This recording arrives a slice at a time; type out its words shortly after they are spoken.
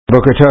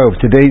Boker Tov.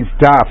 Today's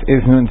daf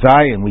is Nun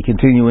Zayin. We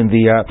continue in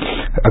the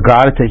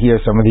Agadah to hear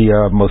some of the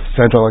most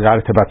central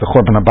Agadah about the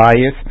Churban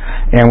Abayis,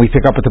 and we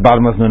pick up at the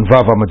bottom of Nun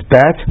Vav Amud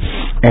Bet,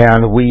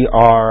 and we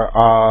are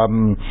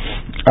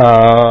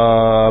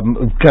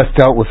just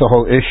dealt with the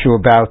whole issue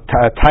about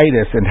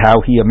Titus and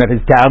how he met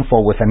his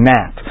downfall with a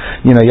gnat.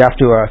 You have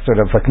to sort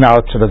of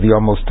acknowledge sort of the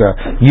almost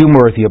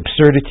humor, the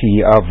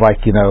absurdity of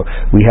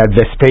we had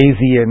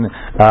Vespasian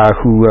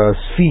whose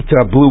feet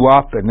blew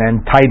up, and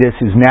then Titus,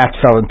 his gnat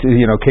fell into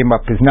came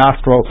up his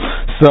nostril.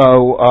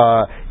 So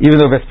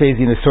even though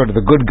Vespasian is sort of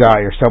the good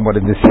guy or somewhat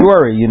in this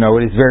story,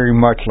 it is very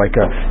much like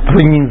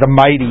bringing the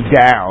mighty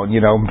down.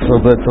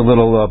 So that's a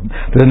little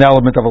there's an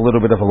element of a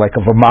little bit of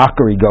a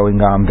mockery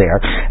going on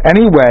there.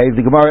 Anyway,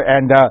 the Gemara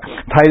and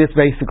Titus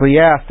basically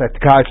asked that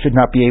God should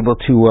not be able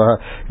to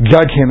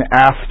judge him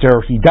after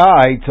he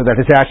died, so that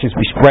his ashes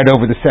be spread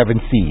over the 7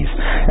 seas.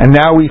 And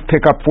now we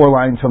pick up 4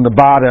 lines from the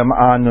bottom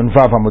on Nun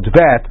Vav Amud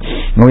Bet,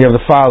 and we have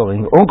the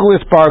following: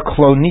 Onkelos bar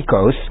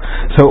Klonikos.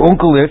 So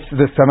Onkelos,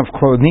 the son of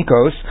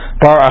Klonikos,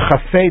 bar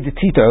Achasei de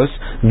Titos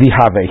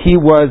vihave. He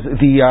was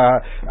the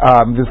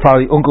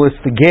probably Onkelos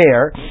the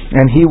Ger,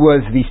 and he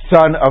was the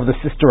son of the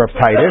sister of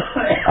Titus.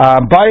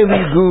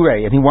 Baili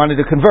Gure, and he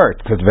wanted to convert,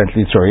 because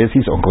eventually the story is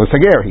he's Onkelos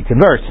the Ger. He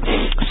converts.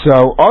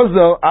 So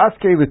also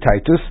Aske the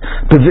Titus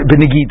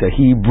benegida.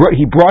 He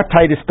brought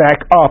Titus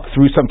back up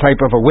through some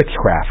type of a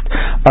witchcraft.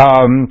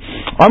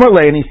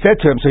 Amalei, and he said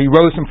to him, so he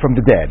rose him from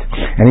the dead,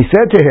 and he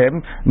said to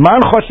him,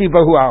 Man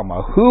choshivahu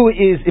alma, who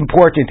is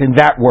important in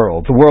that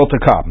world, the world to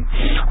come?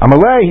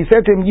 Amalei, he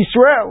said to him,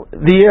 Yisrael,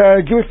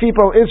 the Jewish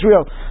people,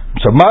 Israel.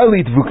 So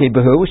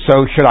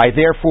should I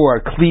therefore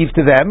cleave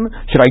to them?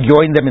 Should I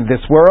join them in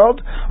this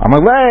world?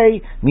 Amalei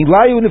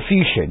milayu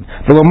nefushin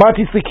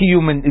velomatis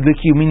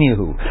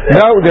likiyuminihu.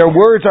 No, their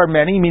words are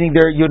many, meaning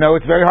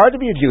it's very hard to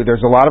be a Jew.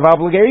 There's a lot of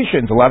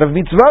obligations, a lot of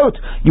mitzvot.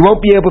 You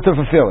won't be able to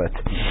fulfill it.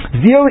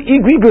 Zil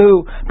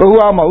igribu behu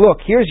alma.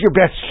 Look, here's your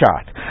best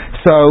shot.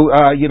 So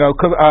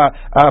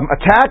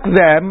attack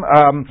them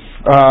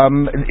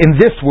in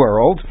this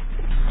world.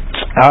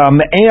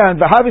 And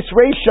the Havis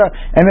Reisha,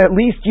 and at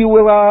least you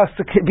will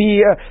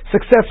be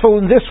successful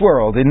in this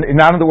world,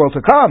 not in the world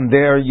to come.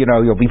 There,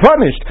 you'll be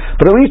punished,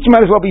 but at least you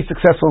might as well be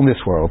successful in this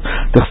world.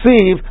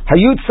 T'chsiv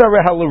Hayutza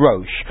Rehel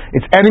Larosh.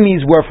 Its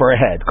enemies were for a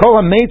head. Kol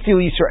Hametzil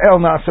Yisrael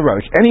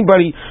Nasarosh.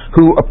 Anybody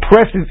who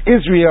oppresses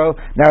Israel,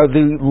 now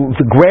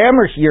the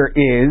grammar here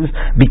is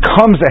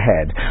becomes a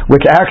head,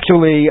 which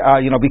actually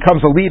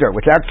becomes a leader,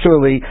 which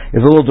actually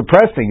is a little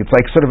depressing. It's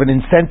like sort of an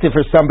incentive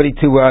for somebody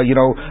to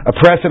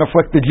oppress and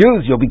afflict the Jews.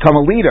 You'll become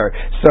a leader.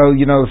 So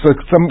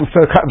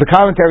the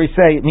commentaries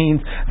say it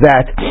means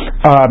that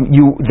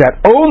that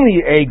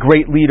only a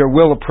great leader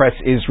will oppress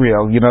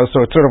Israel.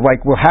 So it's sort of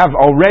like will have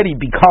already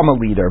become a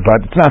leader,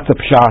 but it's not the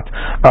pshat.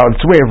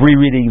 It's a way of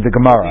rereading the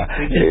Gemara.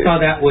 We just saw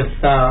that with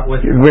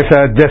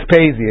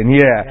Vespasian,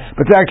 yeah.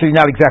 But it's actually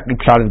not exactly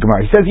pshat of the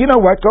Gemara. He says, you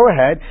know what? Go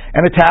ahead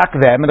and attack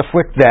them and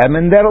afflict them,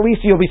 and then at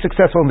least you'll be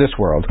successful in this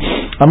world.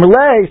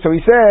 Amalei. So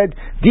he said,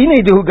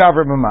 Dine duhu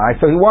gavra mamai.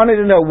 So he wanted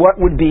to know what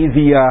would be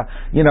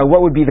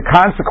what would be the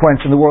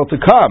consequence in the world to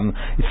come.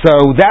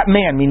 So that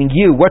man, meaning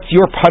you, what's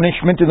your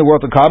punishment in the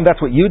world to come? That's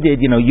what you did.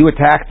 You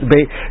attacked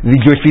the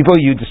Jewish people.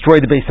 You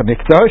destroyed the Beis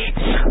Hamikdash.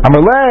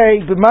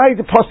 Amalei b'mai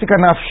depostika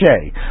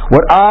nafshe.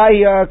 What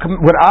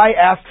I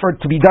asked for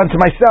to be done to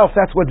myself,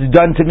 that's what's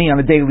done to me on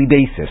a daily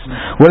basis.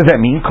 What does that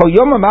mean? Kol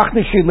yom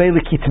amachnishu leila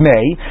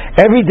kitmei.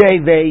 Every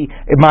day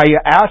my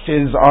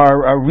ashes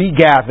are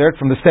regathered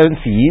from the 7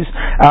 seas,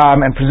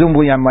 and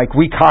presumably I'm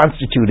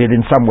reconstituted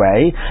in some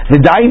way.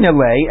 The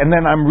dainale, and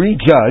then I'm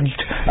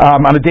rejudged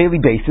on a daily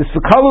basis.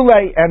 The kalule,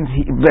 and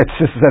this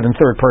is said in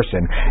third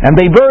person, and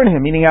they burn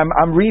him, meaning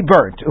I'm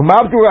reburnt.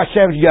 Umavdu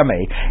Hashem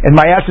yamei, and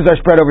my ashes are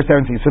spread over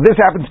 7 seas. So this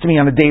happens to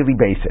me on a daily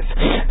basis.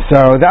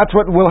 So that's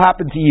what will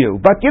happen to you.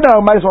 But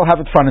might as well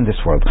have it fun in this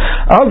world.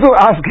 Also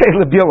Askei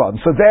leBilam.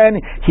 So then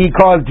he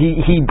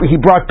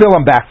brought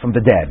Bilam back from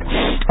the dead.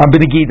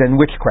 Benegida in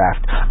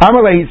witchcraft.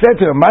 Amalei, he said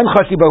to him, Man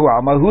chashibahu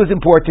alma, who is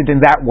important in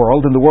that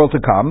world, in the world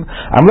to come?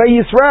 Amalei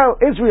Israel.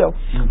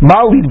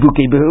 Malid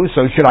bukei behu.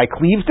 So should I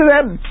cleave to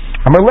them?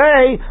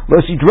 Amalei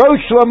lo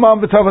sidrosh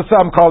shlamam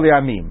v'tovasam kol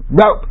yamim.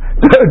 No,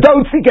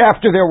 don't seek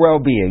after their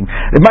well-being.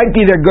 It might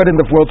be they're good in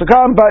the world to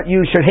come, but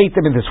you should hate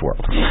them in this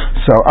world.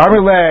 So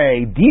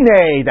Amalei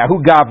dine dahu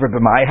gavra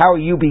b'mai. How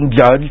are you being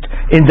judged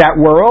in that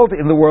world?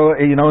 In the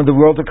world, in the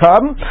world to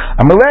come.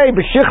 Amalei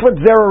b'shichvat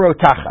zera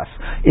rotachas.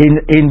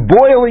 In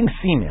boiling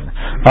semen.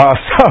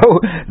 So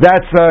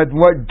that's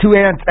what 2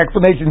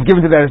 explanations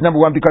given to that is: number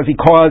 1, because he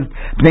caused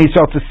Bnei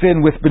Yisrael to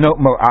sin with Benot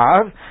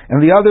Moav,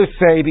 and the others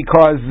say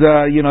because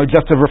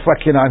just a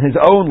reflection on his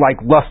own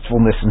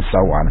lustfulness and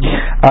so on.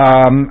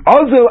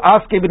 Also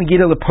Aske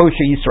benegida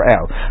leposha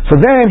Yisrael. So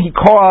then he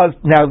caused.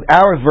 Now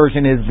our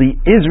version is the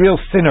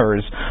Israel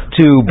sinners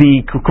to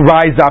be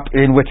rise up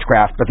in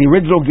witchcraft, but the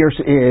original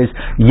Gersa is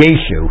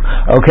Yeshu.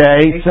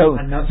 Okay, so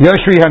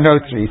Yoshri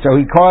Hanotzri. So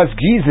he caused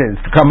Jesus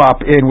to come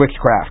up in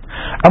witchcraft.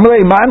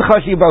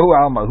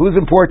 Who's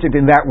important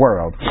in that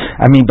world?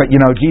 I mean, but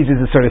Jesus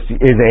is sort of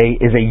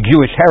is a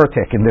Jewish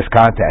heretic in this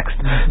context.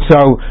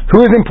 So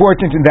who is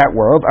important in that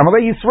world?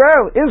 Amalei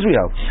Yisrael,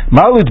 Israel.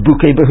 Malud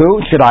Bukei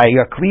Behu. Should I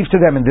cleave to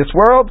them in this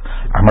world?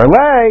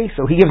 Amalei.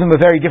 So he gives them a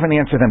very different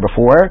answer than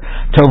before.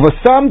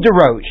 Tovasam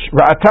derosh,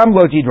 ra'atam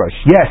lo jidrosh.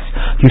 Yes,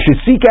 you should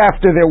seek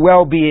after their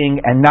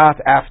well-being and not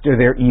after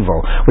their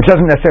evil. Which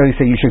doesn't necessarily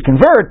say you should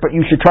convert, but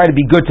you should try to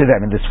be good to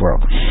them in this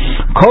world.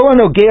 Kol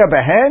hanogea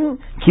behen,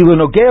 kilo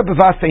nogea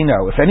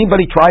b'vaseino. If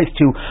anybody tries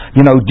to,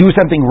 do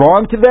something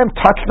wrong to them,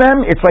 touch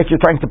them, it's like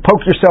you're trying to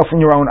poke yourself in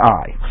your own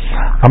eye.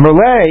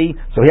 Amalei.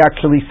 So he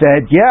actually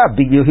said, he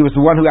was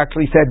the one who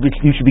actually said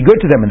you should be good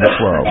to them in this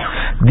world.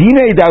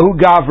 Dine dahu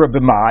gavra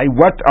b'mai.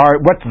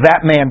 What's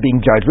that man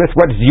being judged with?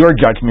 What is your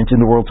judgment in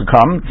the world to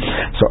come?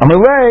 So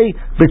Amalei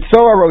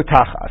b'tzoa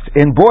rotachas,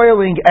 in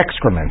boiling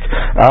excrement.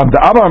 The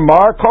Amar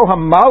Mar kol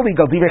hamali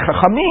gal divrei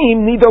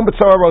chachamim nidon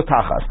b'tzoa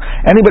rotachas.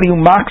 Anybody who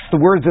mocks the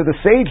words of the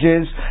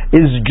sages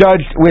is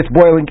judged with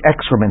boiling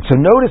excrement. So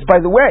notice,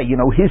 by the way,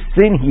 his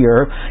sin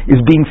here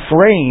is being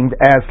framed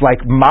as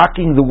like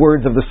mocking the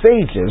words of the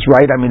sages,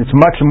 right? I mean, it's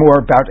much more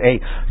about a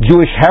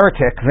Jewish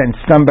heretic than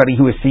somebody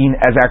who is seen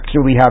as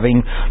actually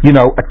having,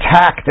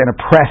 attacked and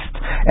oppressed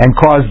and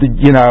caused the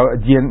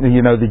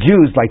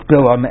Jews like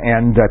Bilam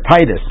and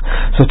Titus.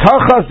 So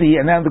Talchazi,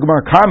 and then the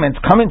Gemara comments,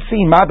 come and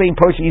see Ma bein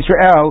Poshe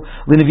Yisrael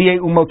l'neviei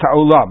umot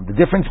ha'olam. The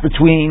difference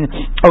between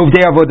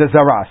Ovdei Avodah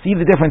Zarah. See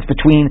the difference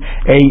between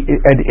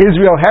an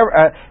Israel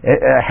a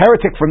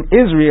heretic from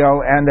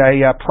Israel and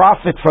a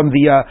prophet from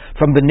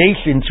the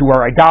nations who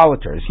are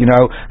idolaters.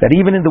 That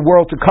even in the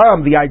world to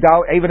come,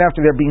 even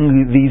after there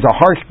being these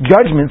harsh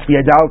judgments, the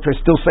idolaters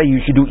still say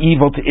you should do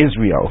evil to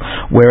Israel,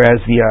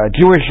 whereas the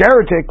Jewish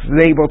heretics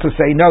are able to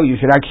say no, you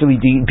should actually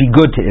be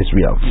good to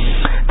Israel.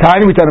 Now,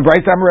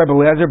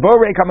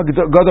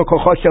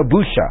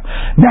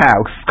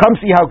 come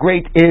see how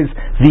great is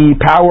the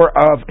power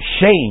of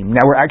shame.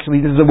 Now,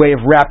 this is a way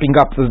of wrapping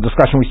up the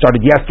discussion we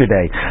started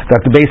yesterday,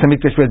 that the Beis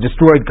HaMikdash was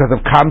destroyed because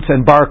of Kamsa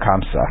and Bar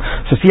Kamsa.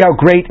 So see how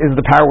great is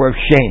the power of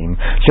shame.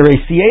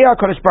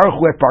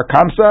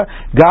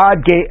 God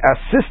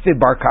assisted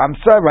Bar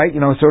Kamsa, right?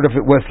 Sort of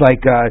it was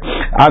like,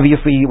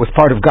 obviously it was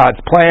part of God's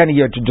plan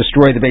here to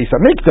destroy the Beis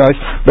HaMikdash,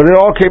 but it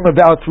all came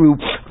about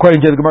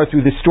according to the Gemara,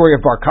 through the story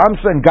of Bar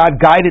Kamsa, and God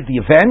guided the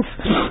events.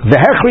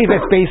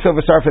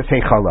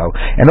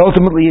 And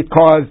ultimately it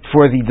caused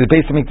for the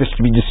Beis HaMikdash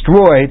to be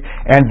destroyed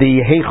and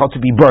the Heichal to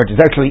be burnt.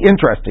 It's actually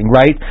interesting,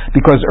 right?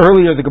 Because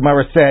earlier the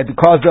Gemara said,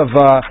 because of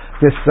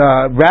this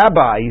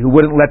rabbi who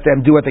wouldn't let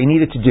them do what they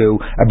needed to do,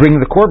 bring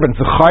the korban,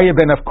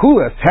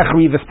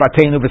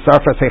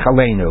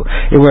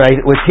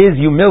 it was his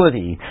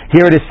humility.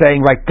 Here it is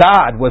saying, like,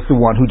 God was the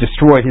one who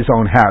destroyed his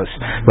own house,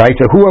 right?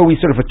 So who are we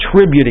sort of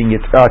attributing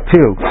it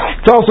to?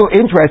 It's also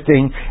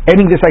interesting,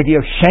 ending this idea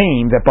of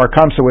shame, that Bar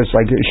Kamsa was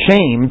like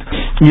shamed,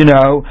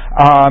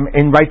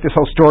 and write this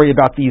whole story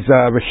about these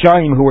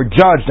Rishonim who were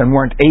judged and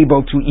weren't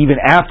able to, even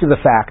after the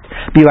fact,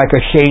 be like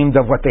ashamed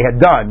of what they had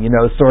done,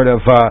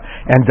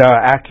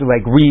 actually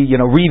like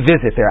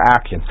revisit their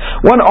actions.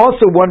 One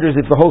also wonders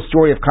if the whole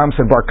story of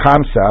Kamsa and Bar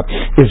Kamsa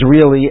is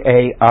really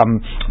a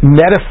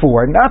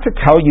metaphor, not to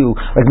tell you,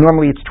 like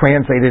normally it's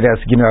translated as,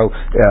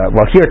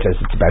 here it is,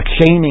 it's about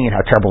shaming and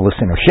how terrible the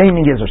sin of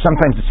shaming is, or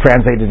sometimes it's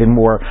translated in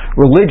more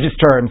religious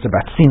terms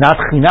about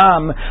sinat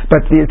chinam,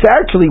 but it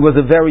actually was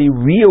a very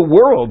real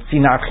world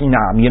sinat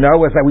chinam,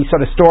 as that we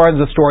sort of saw in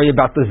the story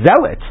about the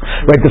zealots,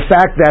 right? The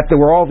fact that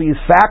there were all these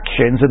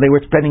factions and they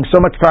were spending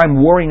so much time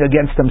warring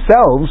against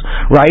themselves,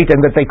 right?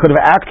 And that they could have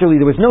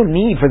there was no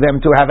need for them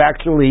to have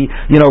actually,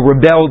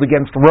 rebelled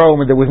against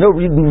Rome, and there was no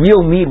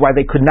real need why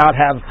they could not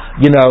have,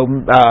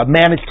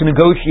 managed to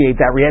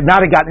negotiate that, not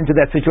have gotten into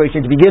that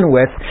situation to begin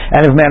with,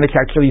 and have managed to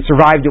actually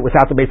survived it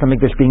without the Beis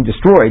HaMikdash being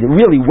destroyed. It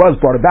really was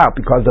brought about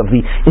because of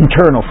the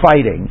internal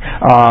fighting,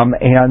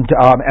 and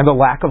the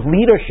lack of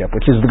leadership,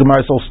 which is the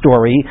Gemara's whole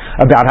story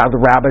about how the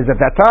rabbis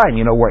at that time,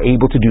 were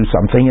able to do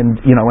something and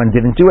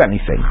didn't do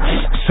anything.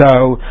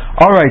 So,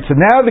 alright, so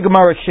now the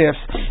Gemara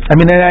shifts. And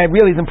it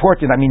really is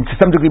important. To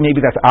some degree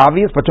maybe that's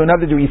obvious, but to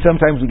another degree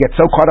sometimes we get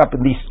so caught up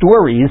in these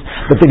stories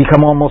that they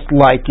become almost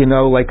like,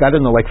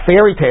 like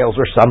fairy tales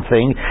or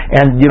something,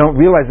 and you don't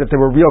realize that there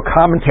were real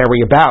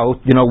commentary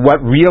about,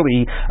 what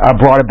really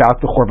brought about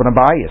the Churban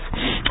Abayis.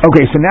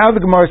 Okay, so now the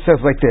Gemara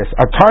says like this: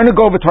 a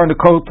tarnagol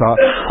v'tarnakota,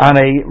 on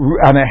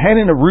a hen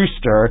and a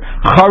rooster,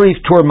 Charif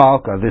Tor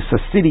Malka, this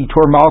city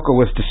Tor Malka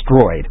was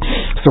destroyed.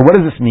 So what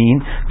does this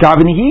mean?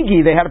 Gavin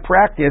Higi, they had a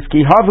practice,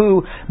 ki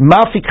havu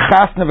mafik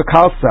chasna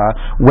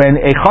v'kalsa, when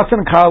a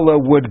chassan kala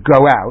would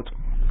go out,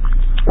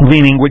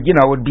 Meaning would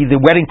be the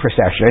wedding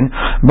procession.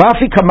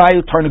 Mafi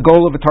kamayu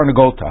tarnagola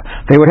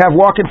v'tarnagolta. They would have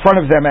walk in front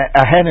of them a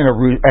hen and a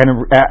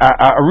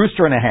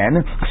rooster and a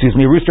hen. Excuse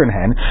me, a rooster and a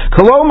hen.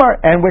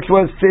 Kolomar, and which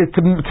was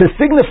to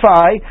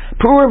signify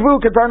puravu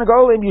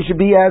katarnagolim. You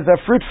should be as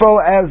fruitful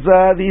as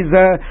these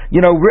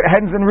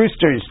hens and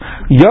roosters.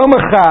 Yom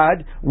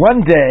echad,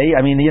 one day.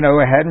 I mean,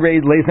 a hen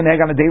lays an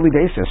egg on a daily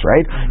basis,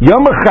 right?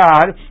 Yom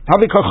echad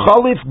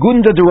havikachalif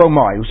gunda de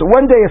Romai. So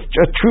one day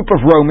a troop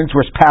of Romans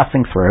was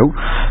passing through.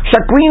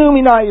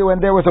 And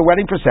there was a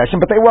wedding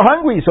procession, but they were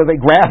hungry, so they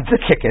grabbed the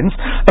chickens.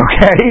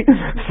 Okay,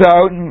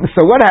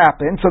 so what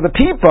happened? So the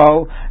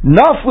people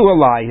naflu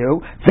alayhu,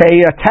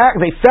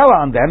 they fell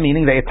on them,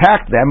 meaning they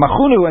attacked them.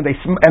 Machunu, and they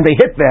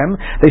hit them.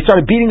 They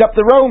started beating up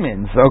the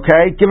Romans.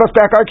 Okay, give us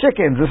back our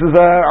chickens. This is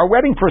our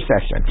wedding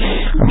procession.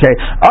 Okay,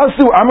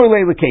 asu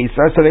amrulei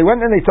l'keisar. So they went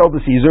and they told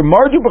the Caesar,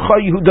 Mardu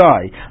b'cha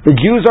Yehudai, the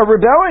Jews are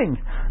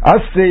rebelling. Us,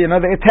 they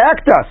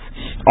attacked us.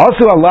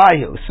 Also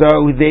alayhu.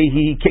 So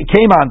he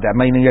came on them,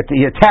 meaning that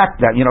he attacked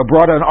them,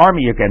 brought an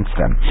army against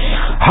them.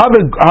 Now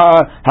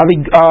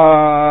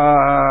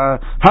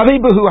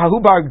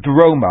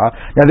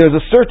there's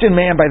a certain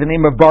man by the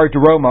name of Bar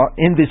Droma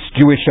in this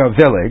Jewish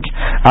village,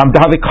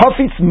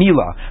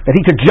 that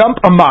he could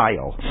jump a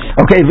mile.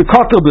 Okay,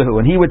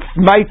 and he would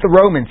smite the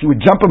Romans. He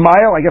would jump a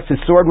mile. I guess his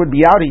sword would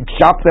be out. He'd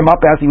chop them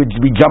up as he would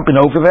be jumping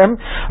over them.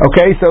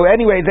 Okay, so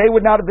anyway, they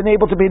would not have been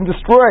able to be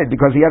destroyed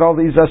because he had all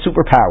these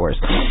superpowers.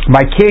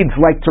 My kids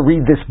like to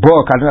read this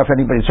book. I don't know if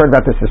anybody's heard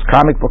about this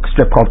comic book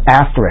strip called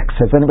Asterix.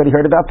 Has anybody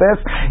heard about this?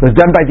 It was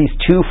done by these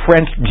two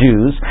French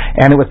Jews,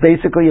 and it was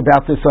basically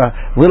about this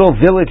little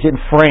village in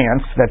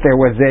France that there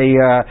was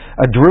a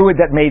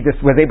druid that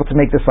was able to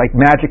make this like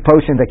magic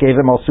potion that gave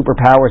them all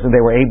superpowers, and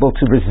they were able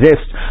to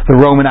resist the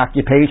Roman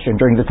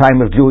occupation during the time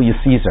of Julius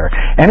Caesar.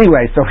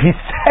 Anyway, so he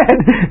said,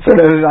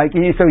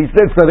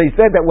 they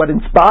said that what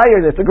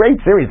inspired, it's a great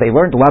series. They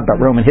learned a lot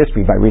about Roman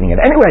history by reading it.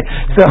 Anyway,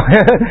 so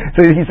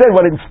he said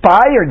what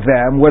inspired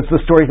them was the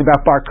stories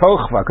about Bar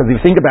Kokhba, because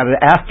if you think about it,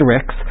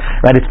 Asterix,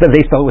 right?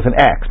 They spell it with an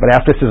X, but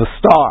Asterix is a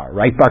star,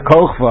 right? Bar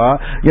Kokhba,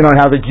 and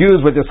how the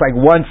Jews were just like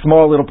one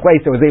small little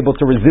place that was able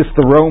to resist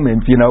the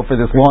Romans, for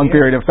this long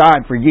period of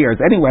time, for years.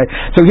 Anyway,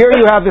 so here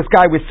you have this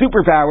guy with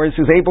superpowers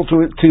who's able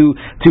to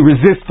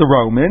resist the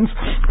Romans.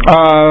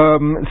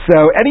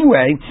 So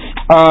anyway,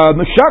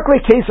 Shakle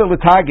Kesar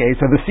Latage,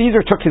 so the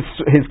Caesar took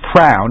his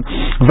crown,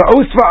 the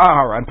Osva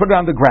Ahara, and put it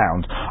on the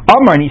ground.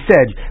 Amar, and he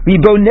said,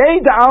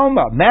 Ribonei da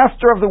Alma,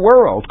 master of the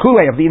world,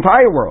 Kule, of the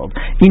entire world,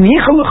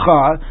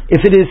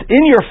 if it is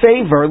in your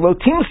favor,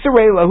 Lotim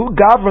Serela, who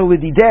Gavra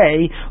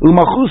Lididei,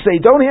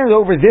 Umachuse, don't hand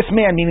over this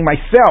man, meaning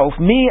myself,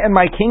 me and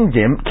my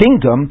kingdom,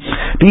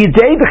 be a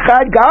day the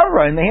Chad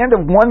Gavra, in the hand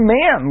of one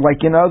man.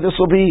 This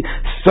will be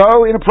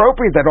so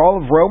inappropriate that all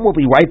of Rome will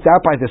be wiped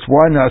out by this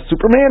one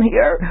Superman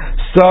here.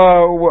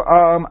 So,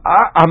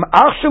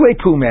 Achshele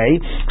Pume,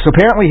 so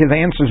apparently his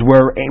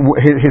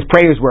his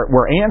prayers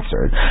were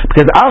answered,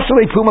 because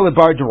Achshele Pume le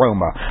Bar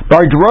Droma.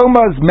 Bar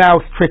Droma's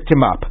mouth tricked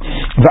him up.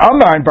 The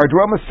Amar, and Bar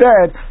Droma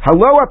said,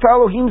 Hello,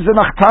 Elohim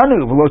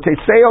Zenachtanu, V'lo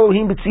Tetzei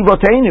Elohim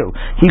B'tzivotenu.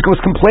 He was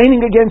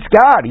complaining against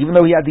God, even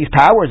though he had these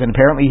powers, and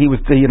apparently he was,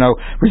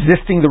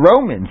 resisting the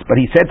Romans. But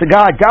he said to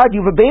God,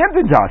 you've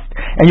abandoned us,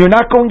 and you're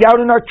not going out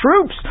in our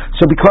troops.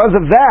 So because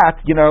of that,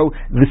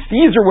 the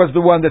Caesar was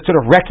the one that sort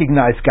of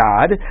recognized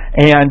God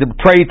and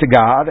prayed to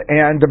God,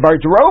 and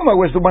Bar Droma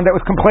was the one that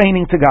was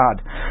complaining to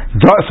God.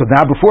 So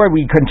now, before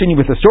we continue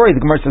with the story, the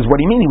Gemara says, what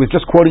do you mean? He was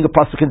just quoting a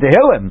pasuk in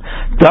Tehillim.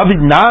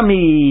 David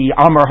Nami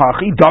Amar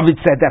Hachi. David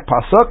said that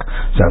pasuk.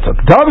 So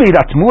David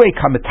Atmue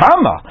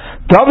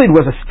Kamatama. David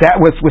was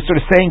sort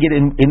of saying it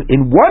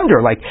in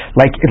wonder, like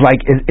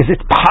is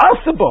it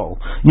possible,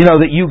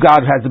 that you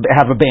God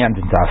have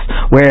abandoned us?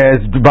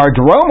 Whereas Bar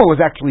Droma was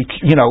actually,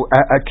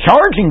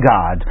 charging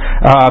God,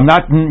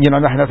 not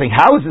saying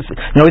how is this?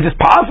 Is this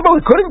possible?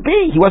 It couldn't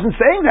be. He wasn't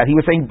saying that. He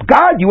was saying,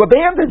 God, you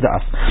abandoned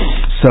us.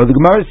 So the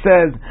Gemara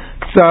says,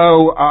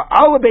 so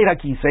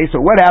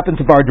what happened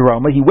to Bar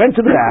Droma? He went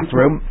to the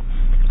bathroom.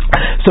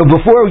 So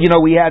before,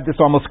 we had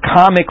this almost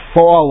comic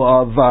fall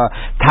of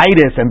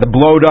Titus and the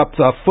blowed up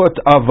foot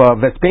of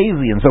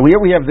Vespasian. So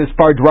here we have this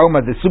Bar Droma,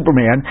 this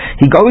Superman.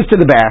 He goes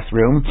to the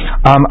bathroom.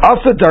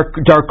 Also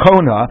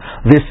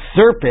Darkona, this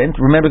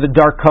serpent. Remember the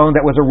dark cone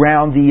that was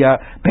around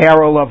the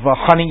barrel of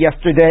honey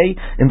yesterday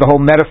in the whole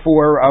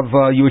metaphor of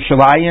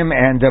Yerushalayim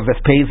and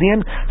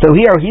Vespasian. So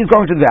here he's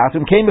going to the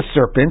bathroom. Came a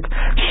serpent.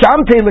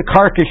 Shamte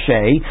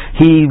lekarkashe.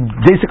 He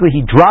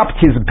dropped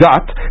his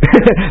gut.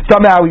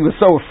 Somehow he was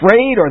so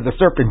afraid, or the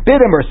serpent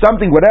bit him or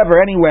something, whatever.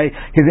 Anyway,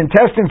 his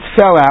intestines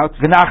fell out,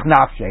 v'nach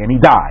nafshe, and he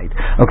died.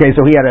 Okay,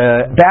 so he had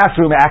a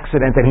bathroom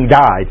accident and he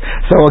died.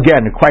 So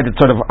again, quite a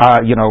sort of,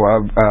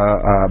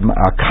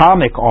 a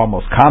comic,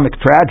 almost comic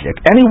tragic.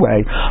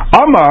 Anyway,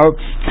 Amar,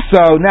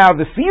 so now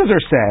the Caesar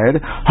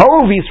said,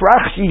 Hovis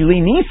rachshi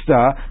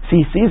linista.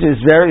 See, Caesar is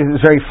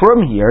very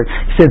firm here.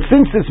 He said,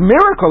 since this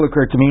miracle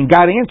occurred to me and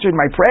God answered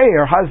my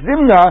prayer,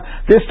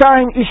 Hazimna, this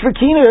time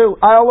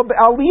Ishvakinu,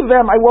 I'll leave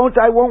them. I won't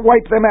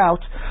wipe them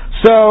out.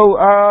 So So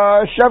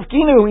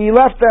Shavkinu, he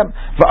left them.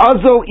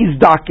 Va'azo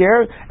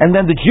izdaker, and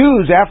then the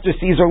Jews, after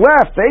Caesar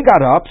left, they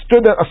got up,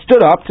 stood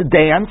up to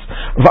dance.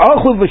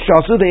 Va'achlu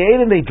v'shasu, they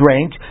ate and they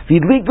drank.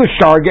 V'idliku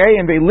shargei,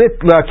 and they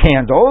lit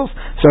candles.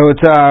 So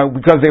it's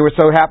because they were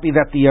so happy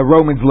that the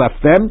Romans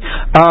left them.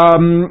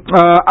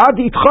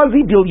 Adi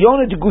itchazi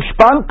bilyona de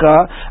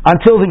gushpanka,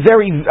 until the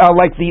very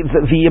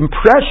the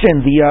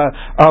impression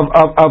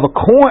of a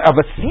coin, of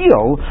a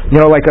seal,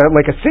 like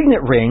a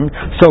signet ring.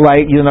 So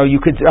you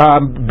could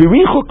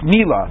birichuk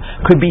mila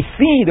could be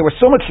seen. There was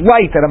so much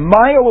light that a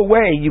mile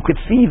away you could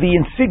see the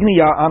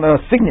insignia on a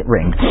signet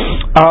ring.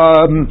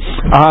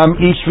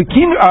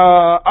 Ishvikin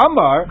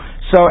Amar.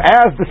 So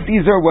as the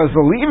Caesar was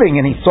leaving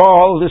and he saw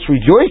all of this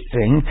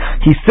rejoicing,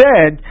 he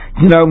said,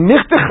 the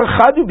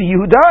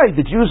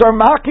Jews are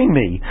mocking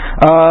me.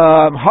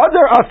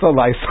 Hadar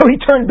asalai. So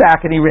he turned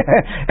back and he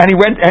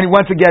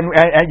once again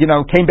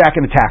came back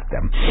and attacked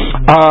them.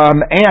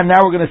 And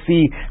now we're going to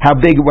see how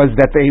big it was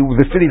that the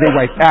city they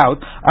wiped out.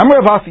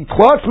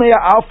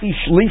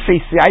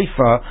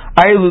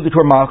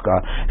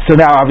 So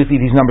now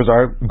obviously these numbers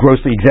are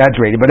grossly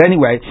exaggerated, but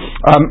anyway,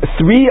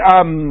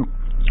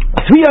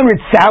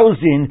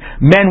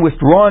 300,000 men with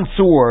drawn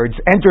swords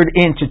entered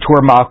into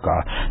Tor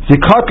Malka.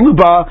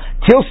 Zikatluba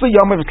tilsa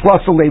yomav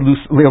tlasa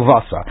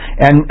leilvasa,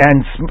 and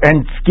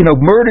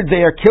murdered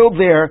there, killed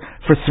there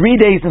for 3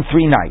 days and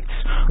 3 nights.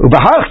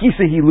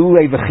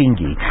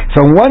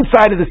 So on one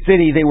side of the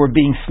city they were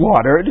being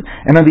slaughtered,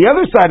 and on the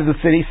other side of the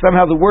city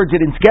somehow the word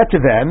didn't get to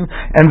them,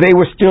 and they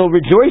were still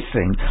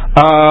rejoicing.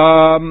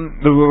 I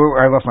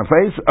lost my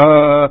place.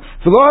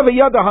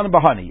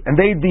 And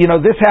they,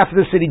 this half of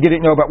the city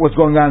didn't know about what's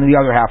going on in the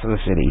other half of the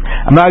city.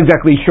 I'm not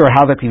exactly sure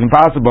how that's even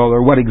possible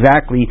or what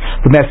exactly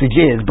the message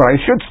is, but I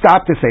should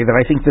stop to say that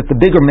I think that the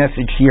bigger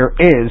message here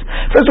is,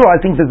 first of all, I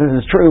think that this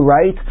is true,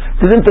 right?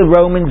 Didn't the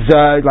Romans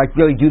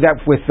really do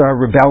that with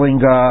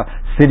rebelling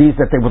cities,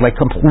 that they would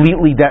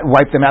completely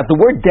wipe them out? The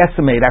word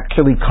decimate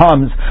actually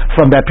comes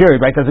from that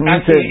period, right? Doesn't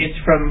mean it's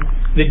from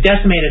the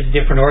decimate has a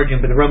different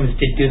origin, but the Romans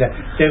did do that.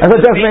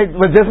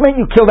 Decimate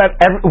you killed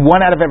one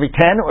out of every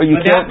 10, or you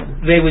killed?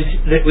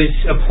 That was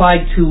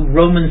applied to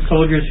Roman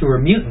soldiers who were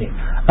mutinying.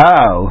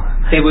 Oh,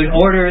 they would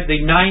order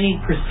the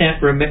 9%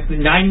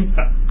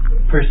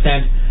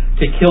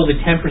 to kill the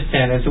 10%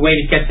 as a way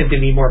to get them to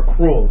be more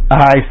cruel.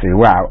 I see.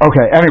 Wow.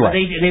 Okay. Anyway,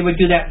 they would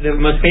do that.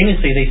 Most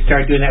famously, they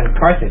started doing that with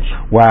Carthage.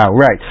 Wow.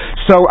 Right.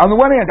 So on the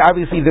one hand,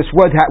 obviously, this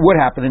would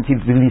happen in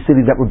these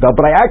cities that were built.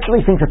 But I actually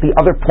think that the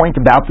other point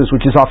about this,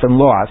 which is often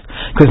lost,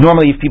 because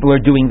normally if people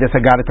are doing this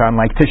Haggadah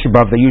like Tisha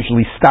B'Av, they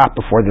usually stop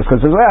before this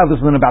because this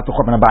isn't about the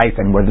Churban Habayis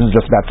anymore. This is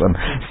just about some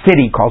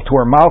city called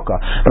Tor Malka.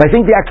 But I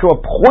think the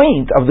actual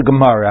point of the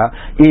Gemara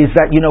is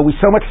that we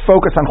so much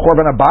focus on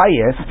Churban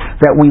Habayis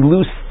that we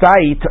lose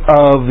sight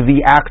of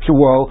the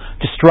actual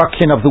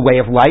destruction of the way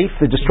of life,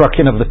 the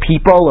destruction of the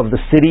people, of the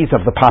cities,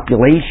 of the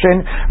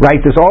population, right?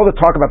 There's all the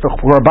talk about the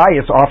Churban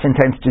Habayis often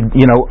tends to,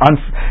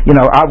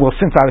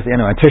 since obviously,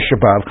 on Tisha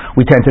B'Av,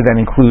 we tend to then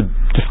include,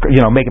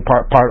 make it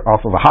part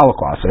off of the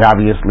Holocaust. And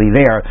obviously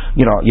there,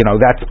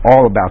 that's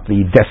all about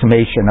the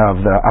decimation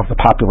of the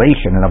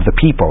population and of the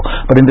people.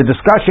 But in the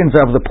discussions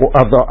and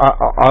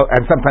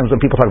sometimes when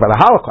people talk about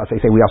the Holocaust,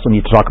 they say we also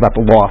need to talk about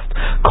the lost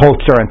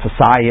culture and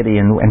society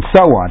and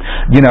so on.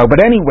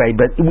 But anyway,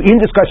 but in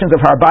discussions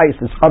of Har Bayis,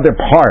 this other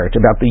part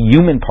about the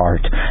human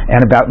part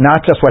and about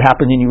not just what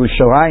happened in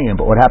Yerushalayim,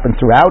 but what happened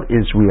throughout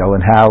Israel,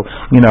 and how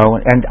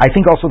and I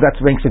think also that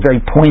makes it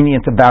very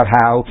poignant about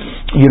how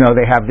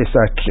they have this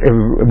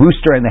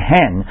rooster and the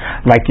hen,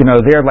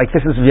 they're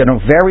this is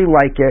very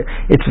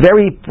it's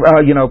very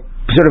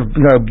sort of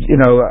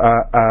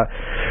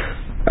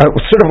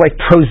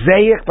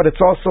prosaic, but it's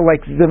also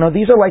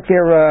these are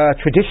their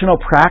traditional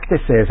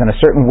practices and a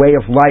certain way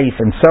of life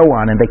and so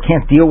on, and they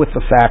can't deal with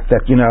the fact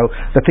that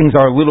that things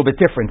are a little bit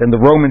different, and the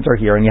Romans are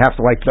here, and you have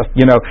to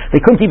they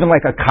couldn't even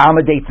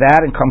accommodate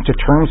that and come to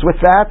terms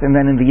with that, and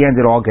then in the end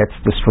it all gets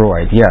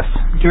destroyed. Yes.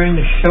 During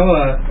the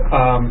Shoah,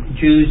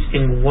 Jews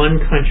in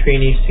one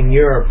country in Eastern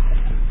Europe,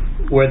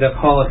 where the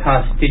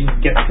Holocaust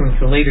didn't get to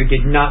until later,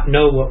 did not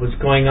know what was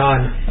going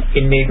on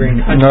in neighboring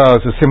countries. No,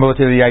 it's similar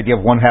to the idea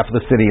of one half of the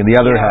city and the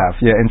other half.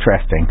 Yeah,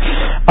 interesting.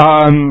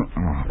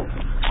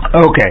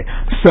 Okay,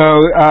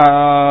 so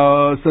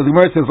the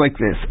Gemara says like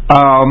this.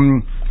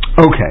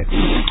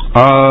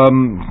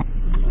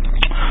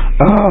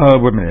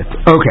 Wait a minute.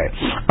 Okay.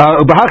 Now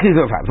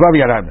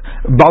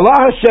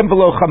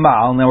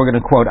we're going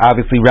to quote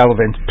obviously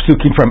relevant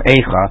psukim from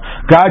Eicha.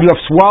 God, you have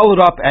swallowed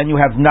up and you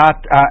have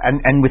not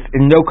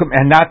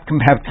not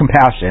have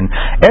compassion.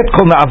 Et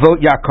kol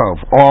na'avot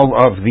Yaakov, all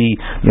of the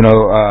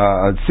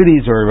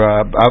cities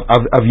or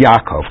of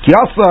Yaakov.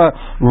 Kiasa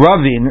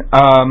Ravin.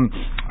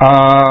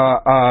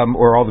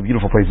 Or all the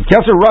beautiful places.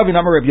 Kiasa Ravin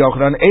Amar Reb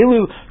Yochanan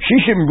Elu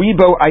Shishim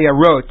Ribo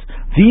Ayarot.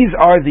 These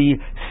are the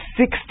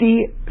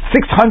 60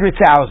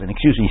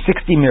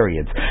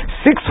 myriads,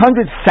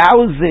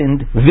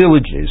 600,000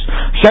 villages.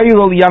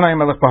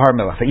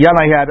 That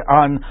Yanai had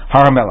on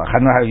Har HaMelech. I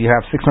don't know how you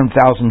have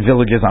 600,000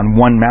 villages on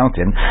one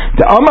mountain.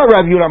 The Amar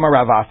Rav Yud Amar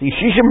Rav Asi,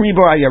 Shishim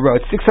Ribo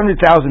Ayarot,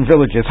 600,000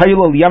 villages.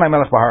 Hayulol Yanai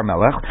Melech Bahar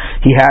Melech.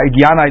 He had,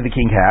 Yanai the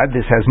king had,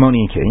 this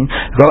Hasmonean king.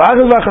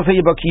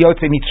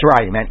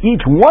 And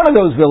each one of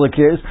those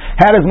villages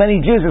had as many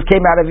Jews as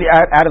came out of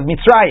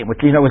Mitzrayim,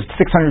 which was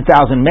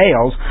 600,000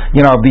 males,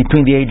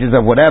 between the ages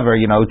of whatever,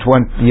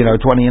 20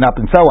 and up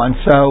and so on.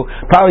 So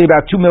probably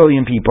about 2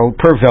 million people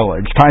per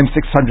village times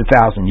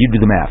 600,000. You do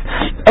the math.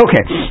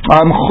 Okay.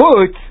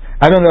 Chutz.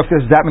 I don't know if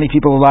there's that many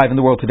people alive in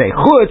the world today.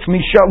 Chutz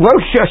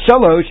mishalosh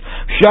shalosh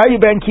shayu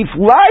ben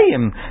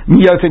kiflayim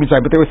miyotzei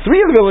Mitzrayim. But there were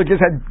 3 of the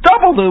villages had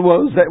double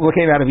those that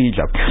came out of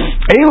Egypt.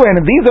 Anyway, and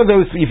these are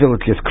those 3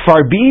 villages: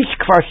 Kfar Bish,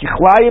 Kfar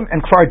Shichlayim,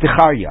 and Kfar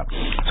Decharya.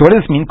 So what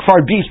does this mean?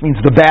 Kfar Bish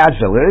means the bad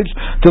village.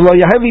 To lo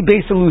yahevi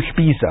beisalush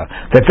pisa,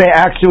 that they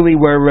actually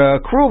were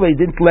cruel. They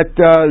didn't let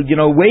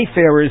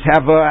wayfarers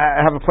have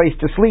a place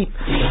to sleep.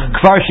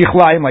 Kfar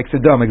Shichlayim, like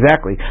Sodom,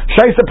 exactly.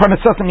 Shaisa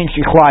Parnasasa means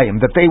Shichlayim,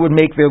 that they would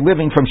make their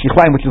living from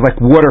which is like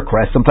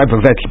watercress, some type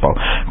of vegetable.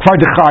 Kfar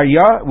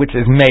Decharya, which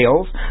is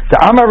males. The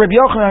Amar Rabbi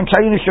Yochanan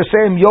Chayunish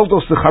Yosem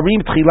Yoldos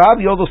Lecharim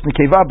Tchilav Yoldos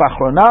Nekeva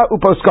Bachrona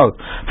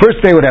Uposkot. First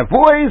they would have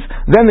boys,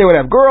 then they would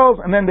have girls,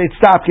 and then they'd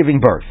stop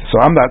giving birth.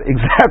 So I'm not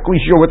exactly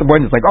sure what the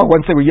point is. Like,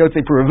 once they were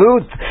Yotzei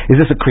Peruvut, is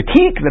this a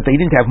critique that they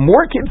didn't have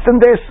more kids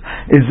than this?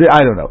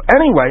 I don't know.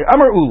 Anyway,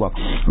 Amar Ula.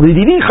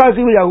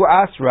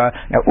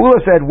 Now Ula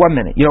said, 1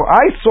 minute.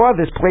 I saw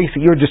this place that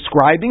you're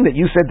describing, that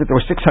you said that there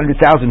were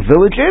 600,000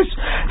 villages.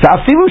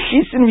 It's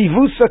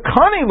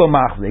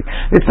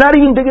not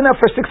even big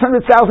enough for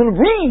 600,000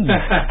 reeds.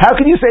 How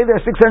can you say there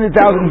are 600,000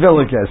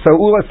 villages? So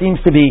Ula seems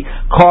to be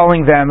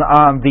calling them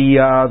on the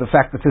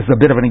fact that this is a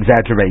bit of an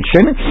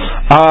exaggeration.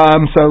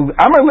 So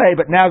Amar,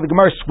 but now the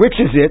Gemara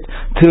switches it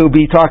to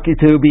be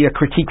a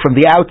critique from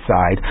the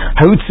outside.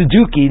 Ha'ud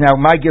Tzeduki. Now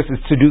my guess is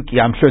Tzeduki.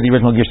 I'm sure the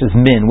original guess is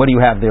Min. What do you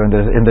have there in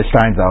the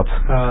Steinsaltz?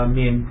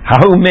 Min.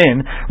 Hahu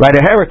Min. Right,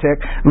 a heretic.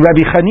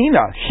 Rabbi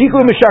Chanina.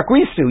 Shiklu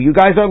Meshakrisu. You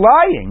guys are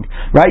lying.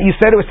 Right? You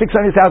said it was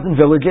 600,000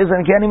 villages and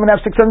it can't even have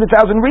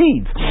 600,000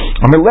 reeds.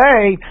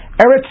 Amalei,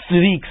 Eretz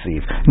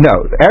Tzriksiv.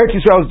 No, Eretz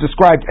Yisrael is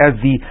described as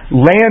the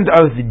land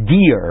of the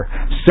deer.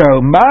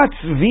 So,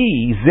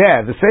 Matzvi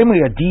Zeh, the same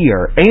way a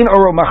deer, Ein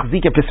Oro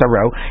Machzike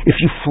Pisaro, if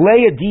you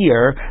flay a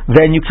deer,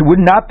 then you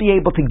would not be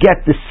able to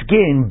get the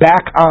skin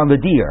back on the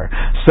deer.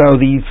 So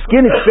the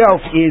skin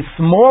itself is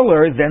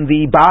smaller than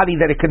the body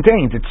that it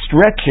contains. It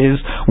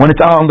stretches when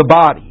it's on the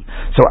body.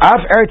 So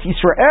Av Eretz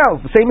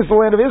Yisrael, the same as the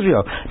land of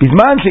Israel.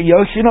 Bisman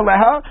sheyoshin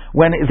aleha,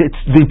 when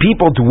the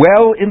people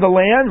dwell in the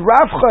land,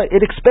 Ravcha,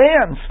 it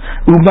expands.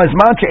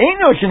 Ubazman she'ein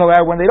yoshin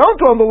aleha, when they don't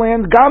dwell in the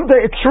land, Gamda,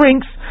 it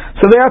shrinks.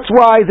 So that's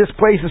why this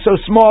place is so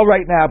small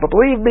right now. But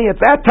believe me, at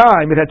that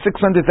time it had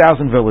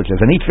 600,000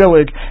 villages, and each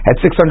village had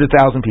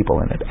 600,000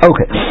 people in it.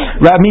 Okay.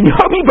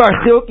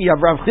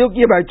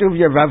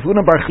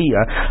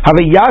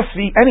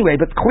 Anyway,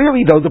 but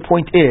clearly though the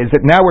point is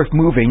that now we're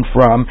moving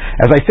from,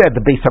 as I said,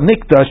 the Beis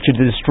Hamikdash to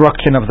the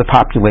destruction of the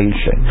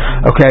population.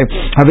 Okay?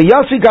 These 3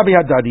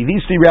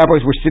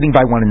 rabbis were sitting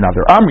by one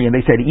another. Amri, and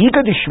they said, if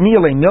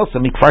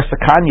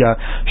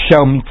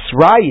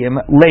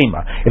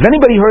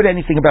anybody heard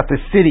anything about the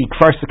city,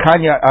 Kfar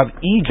Sakanya of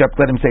Egypt,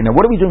 let him say. Now,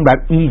 what are we doing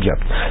about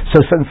Egypt? So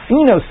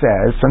Sansino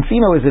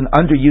is an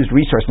underused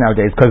resource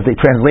nowadays because the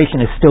translation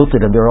is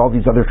stilted and there are all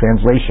these other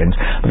translations,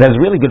 but there's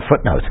really good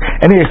footnotes.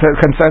 Anyway, so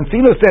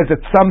Sansino says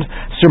that some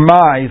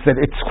surmise that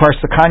it's Kfar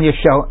Sakanya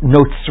shel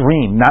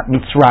Notzrim, not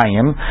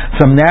Mitzrayim,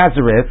 from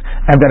Nazareth,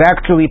 and that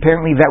actually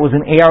apparently that was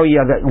an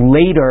area that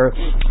later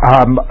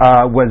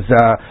was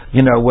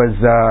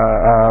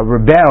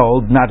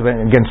rebelled, not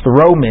against the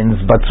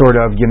Romans, but sort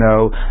of,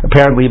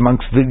 apparently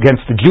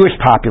against the Jewish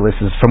populace,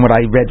 is from what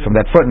I read from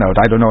that footnote.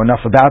 I don't know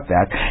enough about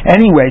that.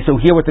 Anyway, so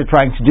here what they're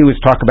trying to do is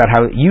talk about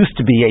how it used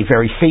to be a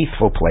very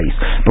faithful place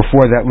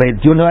before that.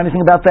 Do you know anything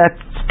about that,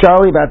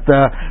 Charlie? About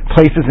the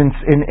places in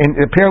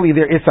apparently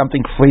there is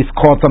place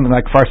called something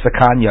like Kfar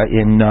Sakanya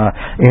in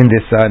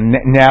this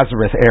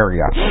Nazareth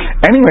area.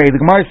 Anyway,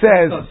 the Gemara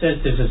says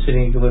there's a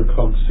city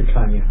called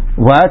Sakanya.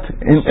 What?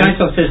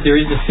 Steinsaltz says there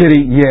is a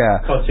city.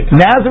 Yeah.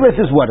 Nazareth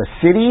is what, a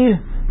city?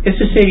 It's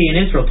a city in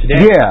Israel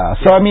today. Yeah,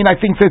 so I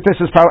think that this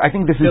is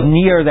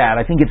near that.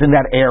 I think it's in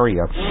that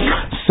area.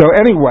 So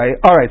anyway,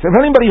 all right. So if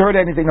anybody heard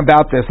anything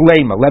about this,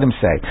 Lema, let him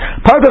say.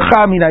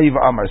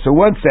 So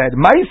one said,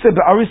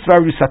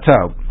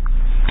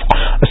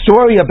 a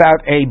story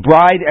about a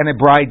bride and a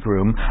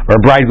bridegroom, or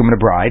a bridegroom and a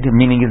bride,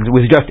 meaning it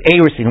was just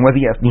Erusin, whether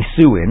you have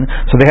Nisuin,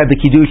 so they had the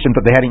Kiddushin,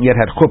 but they hadn't yet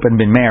had Chuppah and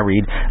been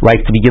married, like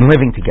to begin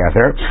living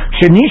together,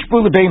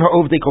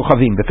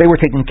 that they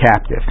were taken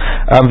captive.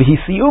 And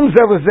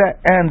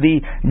the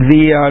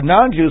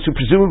non-Jews who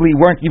presumably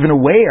weren't even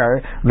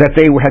aware that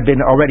they had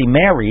been already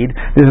married,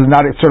 this is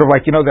not, it's sort of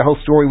like, the whole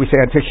story we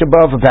say on Tisha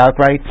B'Av about,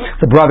 right,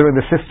 the brother and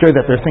the sister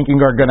that they're thinking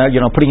are going to,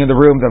 putting in the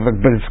room,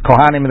 but it's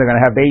Kohanim and they're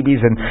going to have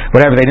babies and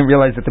whatever. They didn't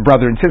realize realize that the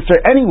brother and sister.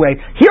 Anyway,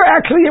 here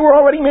actually they were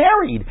already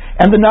married,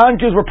 and the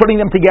non-Jews were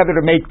putting them together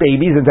to make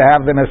babies and to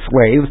have them as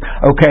slaves.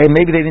 Okay,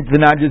 maybe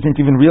the non-Jews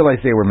didn't even realize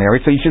they were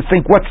married. So you should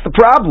think, what's the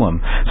problem?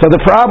 So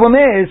the problem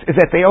is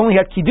that they only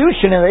had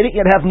kiddushin and they didn't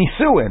yet have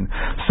nisuin.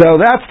 So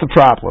that's the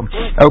problem.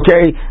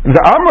 Okay,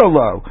 the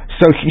Amrolo.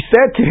 So she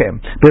said to him,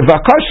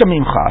 "Bevakasha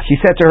mimcha." She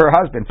said to her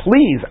husband,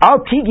 "Please,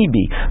 al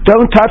tigibi,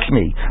 don't touch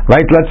me.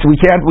 Right? We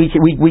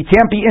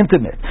can't be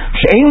intimate.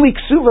 She'ein li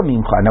ksuva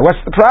mimcha." Now,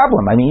 what's the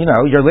problem? I mean,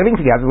 you're living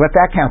together. Let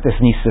that count as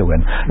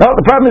nisuin. No,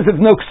 the problem is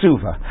there's no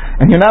ksuva,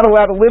 and you're not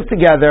allowed to live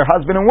together,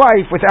 husband and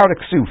wife, without a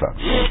ksuva.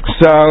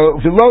 So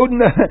v'lo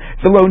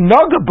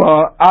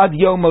nagaba ad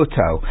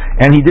yomoto,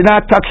 and he did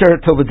not touch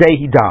her till the day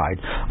he died.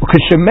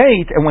 Because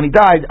shemait, and when he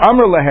died,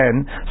 amr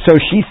lehen. So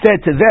she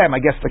said to them, I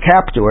guess the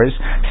captors,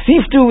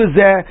 Siftu is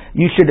there.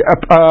 You should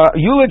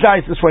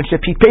eulogize this one. He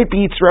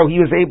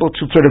was able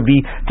to sort of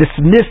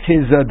dismiss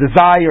his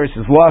desires,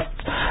 his lusts.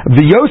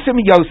 The Yosef,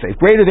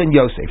 greater than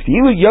Yosef.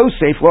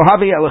 Yosef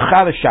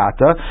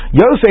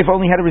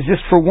only had to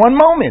resist for one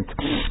moment.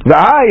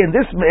 And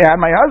this man,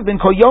 my husband,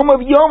 called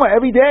Yoma Yoma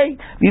every day.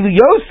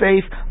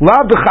 Yosef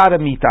la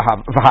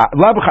b'chadamita.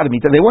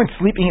 They weren't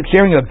sleeping and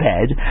sharing a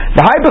bed.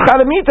 The high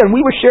b'chadamita, and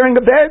we were sharing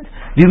a bed.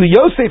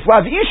 Yosef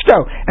la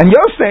ishto, and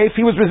Yosef,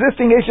 he was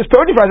resisting Eshes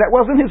Potiphar. That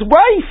wasn't his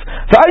wife.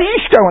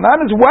 Ishto, and I'm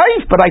his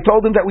wife. But I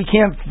told him that we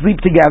can't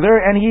sleep together,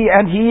 and he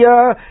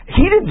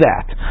did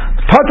that.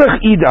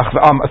 Patach idach.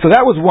 So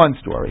that was one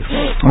story.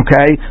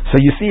 Okay, so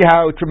you see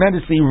how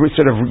tremendously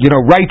sort of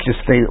righteous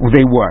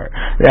they were.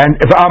 And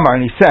Amar,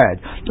 and he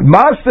said,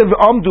 Masav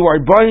Amdu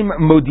Arbaim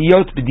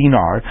Modiot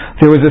B'dinar.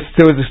 There was a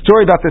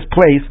story about this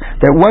place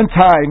that one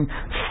time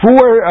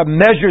 4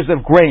 measures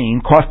of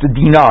grain cost a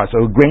dinar.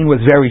 So grain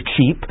was very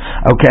cheap.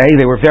 Okay,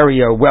 they were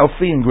very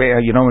wealthy and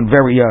and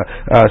very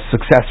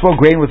successful.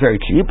 Grain was very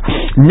cheap.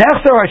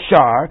 Nechser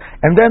Hashar,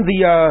 and then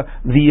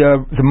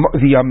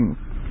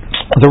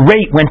the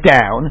rate went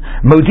down.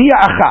 Modia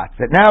achat,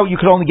 that now you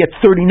could only get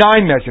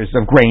 39 measures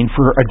of grain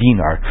for a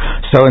dinar.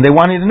 So, and they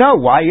wanted to know,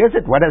 why is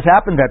it? What has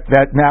happened that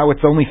now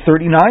it's only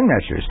 39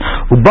 measures?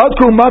 And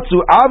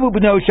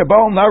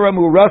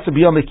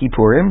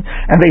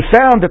they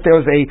found that there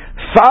was a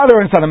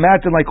father and son.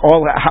 Imagine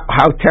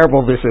how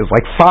terrible this is.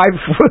 Like 5,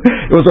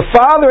 it was a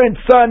father and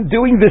son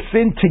doing this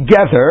sin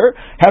together,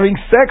 having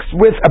sex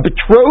with a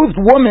betrothed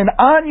woman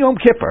on Yom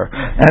Kippur,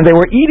 and they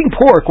were eating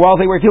pork while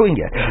they were doing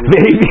it.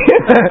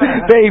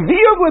 They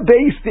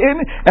based in,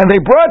 and they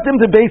brought them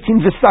to Beis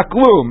Din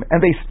v'saklum,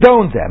 and they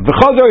stoned them.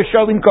 V'chazor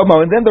shalim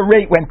komo, and then the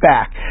rate went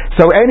back.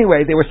 So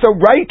anyway, they were so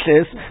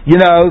righteous,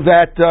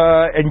 that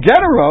in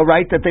general,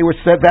 right, that they were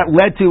said that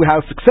led to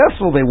how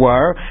successful they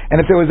were. And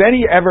if there was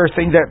any ever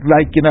thing that,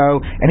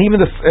 and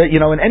even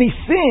and any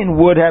sin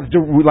would have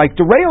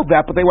derailed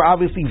that, but they were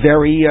obviously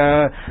very,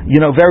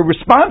 very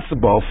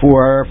responsible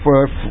for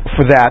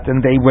that,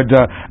 and they would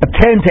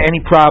attend to any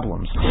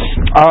problems.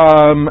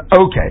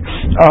 Okay.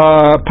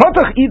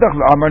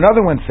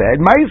 Another one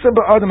said, a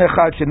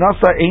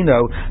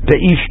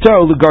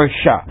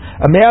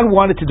man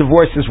wanted to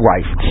divorce his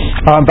wife.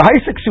 But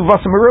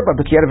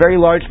he had a very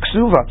large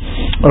ksuva.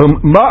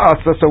 And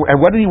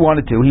what did he want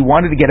to do? He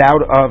wanted to get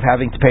out of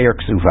having to pay her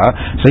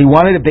ksuva. So he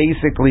wanted to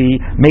basically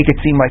make it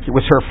seem like it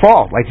was her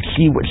fault, like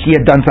she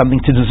had done something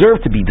to deserve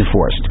to be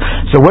divorced.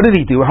 So what did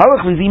he do? He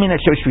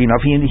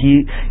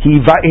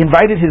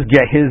invited his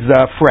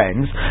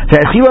friends,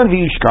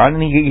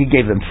 and he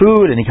gave them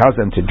food, and he caused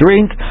them to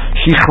drink,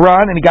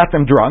 shichran, and he got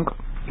them drunk.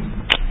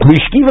 He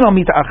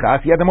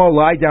had them all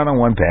lie down on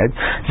one bed.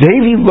 And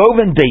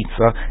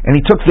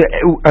he took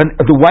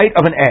the white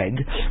of an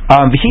egg,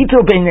 and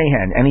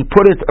he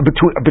put it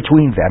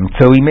between them,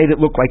 so he made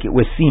it look like it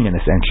was semen,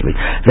 essentially.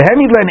 And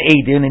he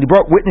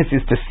brought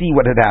witnesses to see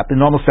what had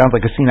happened. It almost sounds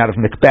like a scene out of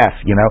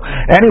Macbeth,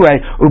 Anyway,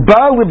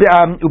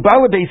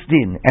 Beis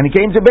Din, and he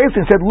came to Beis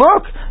Din and said,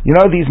 look,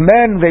 these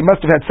men, they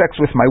must have had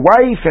sex with my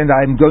wife, and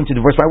I'm going to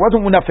divorce. It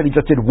wasn't enough that he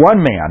just did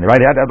one man,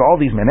 right? He had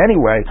all these men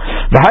anyway.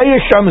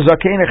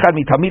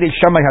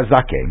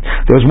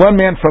 There was one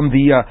man from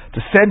the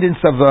descendants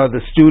of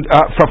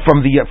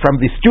from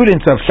the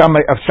students of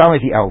Shammai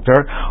the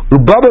elder,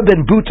 Baba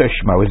ben Buta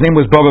Shmo. His name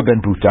was Baba ben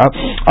Buta.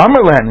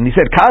 Amarlan, and he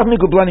said,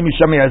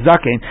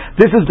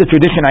 this is the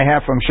tradition I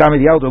have from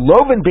Shammai the elder.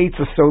 Loven Beitz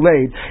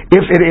Soleil.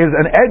 If it is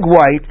an egg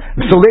white,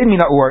 Soleil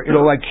mina or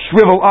it'll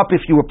shrivel up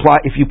if you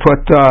put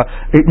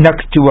it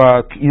next to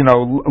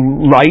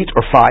light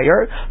or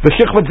fire. But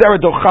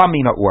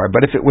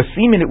if it was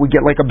semen, it would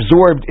get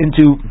absorbed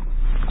into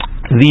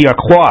the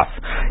cloth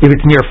if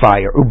it's near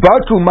fire.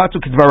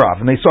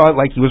 And they saw it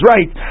like he was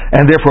right,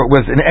 and therefore it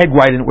was an egg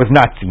white and it was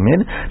not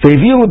semen. And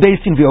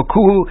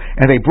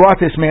they brought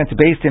this man to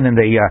Beis Din, and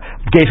they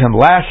gave him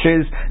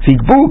lashes, and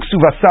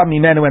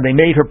they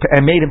made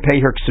him pay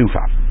her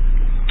ksufa.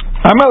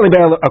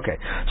 Okay,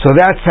 so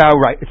that's how,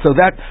 right? So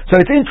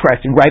it's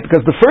interesting, right?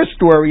 Because the first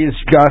story is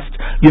just,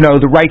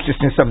 the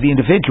righteousness of the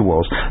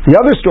individuals. The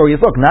other story is,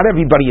 look, not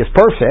everybody is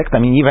perfect. I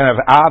mean, even of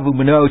Avu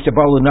Mino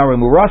Shabalu Nara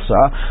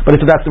Murasa, but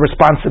it's about the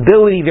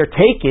responsibility they're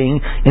taking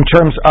in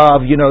terms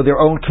of, their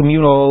own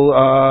communal,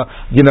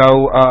 sort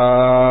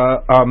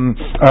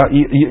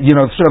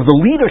of the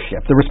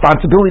leadership, the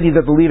responsibility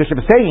that the leadership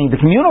is taking,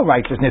 the communal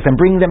righteousness, and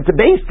bringing them to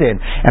Beis Din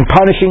and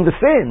punishing the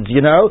sins,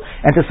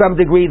 and to some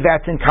degree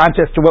that's in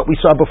contrast to what we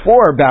saw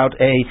before about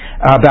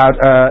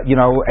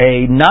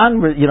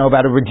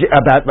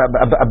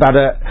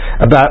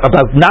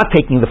not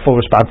taking the full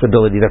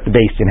responsibility that the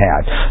Beis Din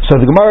had.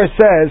 So the Gemara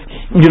says,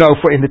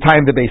 for in the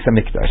time of the Beis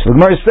Hamikdash. So the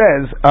Gemara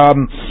says,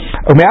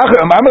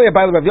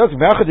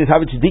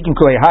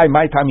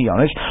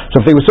 so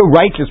if they were so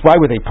righteous, why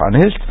were they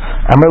punished?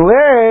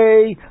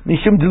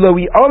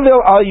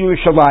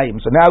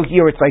 So now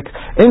here it's like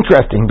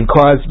interesting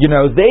because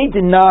they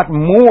did not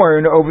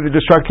mourn over the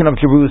destruction of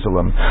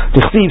Jerusalem.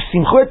 So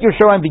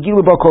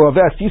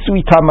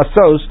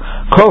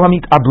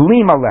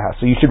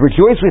you should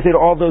rejoice with it,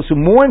 all those who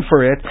mourn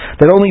for it,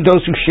 that only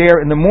those who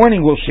share in the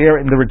mourning will share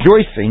in the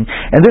rejoicing.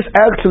 And this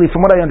actually,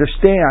 from what I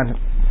understand,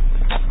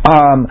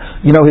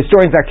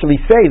 historians actually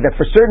say that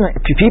for certain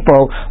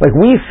people, like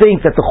we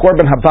think that the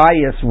Churban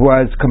Habayis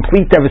was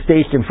complete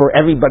devastation for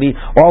everybody,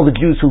 all the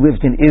Jews who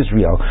lived in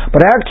Israel.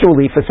 But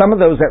actually, for some of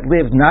those that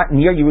lived not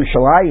near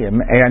Yerushalayim,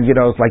 and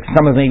like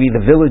some of maybe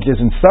the villages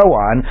and so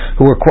on,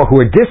 who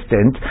were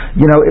distant,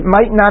 it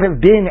might not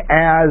have been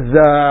as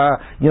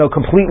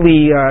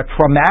completely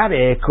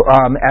traumatic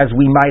as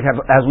we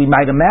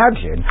might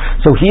imagine.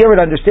 So here it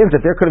understands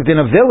that there could have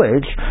been a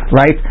village,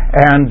 right?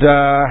 And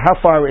how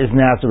far is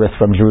Nazareth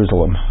from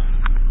Jerusalem?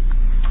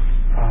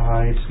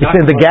 It's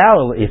in the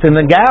Galilee. It's in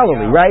the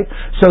Galilee, right?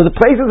 So the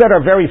places that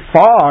are very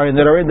far and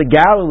that are in the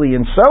Galilee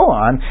and so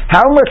on,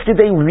 how much did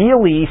they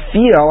really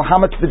feel how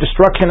much the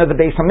destruction of the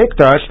Beis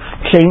Hamikdash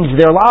changed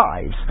their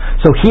lives?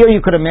 So here you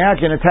could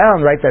imagine a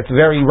town, right, that's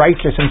very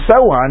righteous and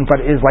so on,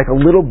 but is like a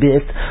little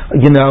bit,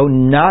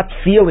 not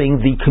feeling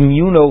the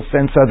communal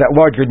sense of that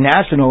larger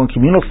national and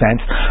communal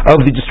sense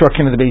of the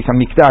destruction of the Beis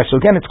Hamikdash.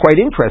 So again, it's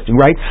quite interesting,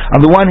 right?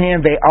 On the one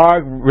hand, they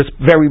are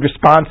very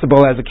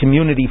responsible as a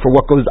community for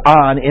what goes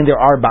on in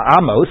their Arba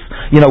Amos,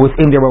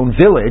 within their own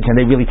village, and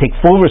they really take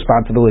full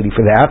responsibility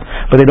for that,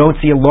 but they don't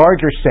see a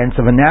larger sense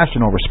of a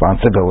national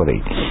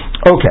responsibility.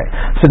 Okay,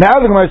 so now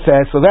the Gemara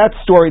says, so that's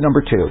story number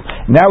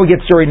 2. Now we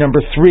get story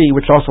number 3,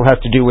 which also has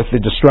to do with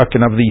the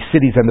destruction of the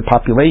cities and the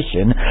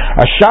population.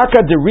 A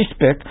shaka de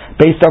rispik,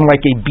 based on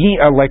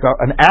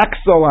an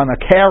axle on a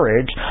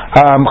carriage,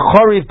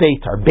 choriv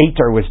beitar.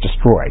 Beitar was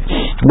destroyed.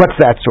 What's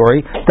that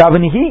story?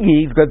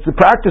 Davanihigi, because the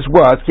practice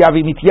was,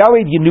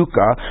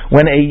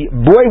 when a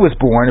boy was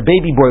born, a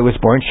baby boy was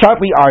born,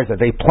 Shatli Arza,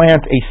 they plant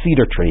a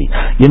cedar tree.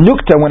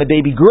 Yanukta, when a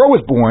baby girl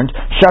was born,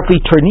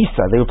 Shatli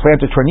Ternisa, they would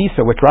plant a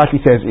Ternisa, which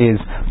Rashi says is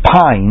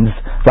pines.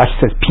 Rashi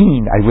says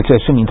pine, which I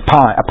assume means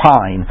pine, a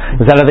pine.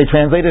 Is that how they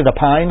translate it, a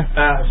pine?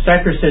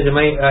 Cypress says it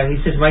might,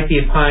 he says it might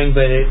be a pine,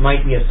 but it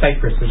might be a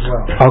cypress as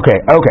well. Okay.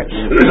 A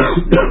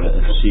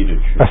cedar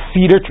tree. A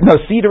cedar tree. No,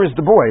 cedar is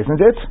the boy, isn't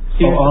it?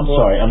 I'm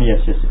sorry.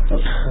 Yes.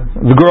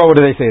 The girl, what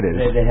do they say it is?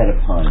 They had a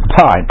pine.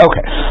 Pine,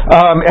 okay.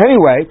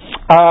 Anyway,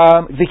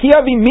 the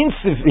Kiyavi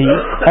Minsivi,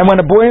 and when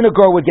a boy and a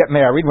girl would get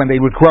married, when they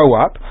would grow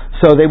up,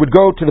 so they would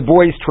go to the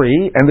boy's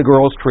tree and the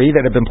girl's tree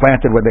that had been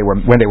planted when they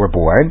were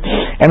born,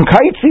 and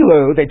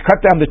Kaitzilu, they'd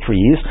cut down the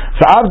trees,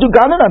 so Avdu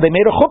Ganana, they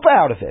made a chuppah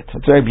out of it.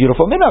 It's a very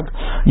beautiful minhag.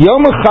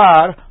 Yom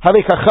Echad,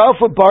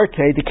 Havekachalfa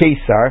Barte de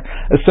Caesar,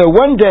 so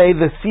one day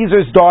the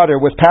Caesar's daughter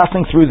was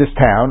passing through this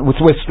town, was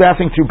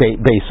passing through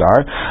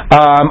Beisar,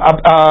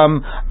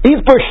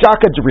 Izbar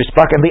Shaka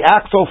Jerispak, and the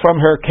axle from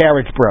her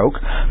carriage broke.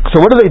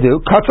 So what do?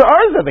 Katza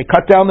Arza, they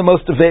cut down the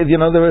most of the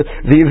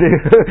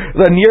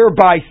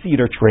nearby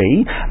cedar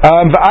tree,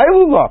 and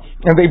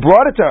they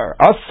brought it to her.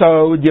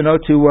 Also,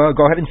 to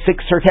go ahead and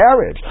fix her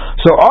carriage.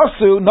 So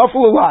Asu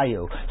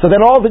Nafululayu. So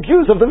then all the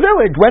Jews of the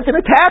village went and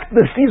attacked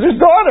the Caesar's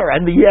daughter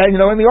and the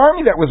and the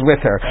army that was with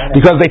her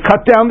because they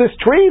cut down this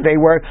tree. They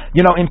were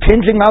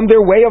impinging on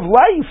their way of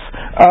life.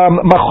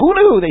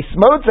 Machunu, they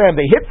smote them,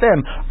 they hit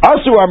them.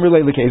 Asu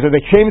Amrulei Lekazer,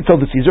 they came and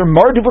told the Caesar,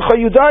 Marduvacha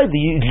you died.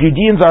 The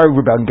Judeans are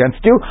rebelling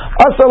against you.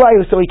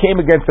 Asalayu, so he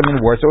came against them in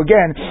war. So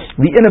again,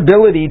 the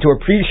inability to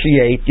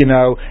appreciate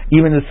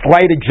even a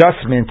slight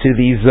adjustment to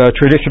these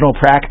traditional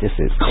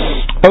practices.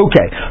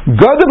 Okay,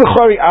 God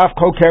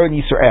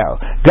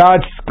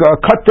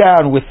cut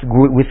down with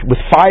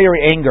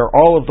fiery anger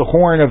all of the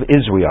horn of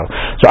Israel.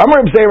 So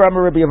Amar Zera,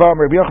 Amar Rabbi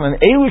Yochanan,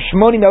 Elu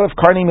Shmoni Melech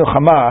Karni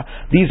Milchama.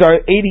 These are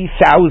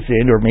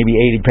 80,000, or maybe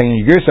 80, depending on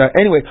your Gersa.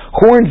 Anyway,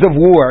 horns of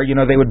war.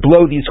 They would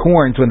blow these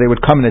horns when they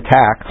would come and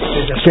attack.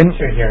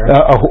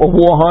 A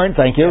war horn.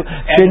 Thank you.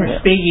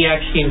 And Spiggy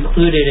actually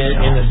included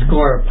in the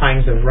score of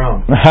Pines of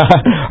Rome.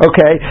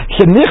 Okay.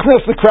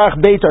 Shenichnas l'krach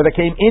Beitar, that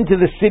came into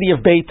the city of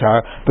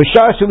Beitar,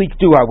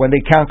 when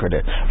they conquered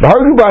it.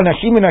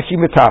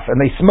 And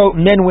they they smote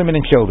men, women,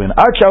 and children.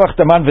 Until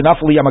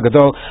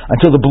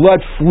the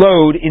blood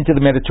flowed into the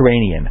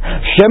Mediterranean.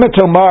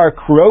 Shematomar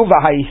Krova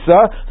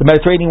Haisa, the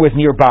Mediterranean was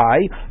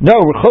nearby. No,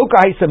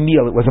 Rechoka Haisa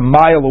Mil, it was a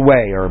mile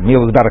away, or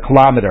Mil was about a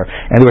kilometer,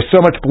 and there was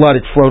so much blood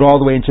it flowed all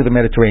the way into the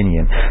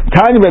Mediterranean. There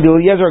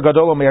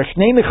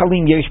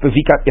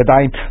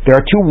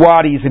are two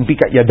wadis in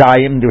Bikat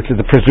Yadayim, which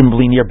is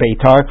presumably near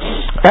Beitar.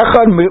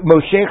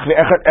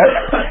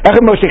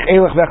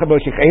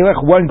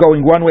 One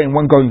going one way and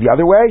one going the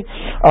other way.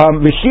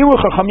 And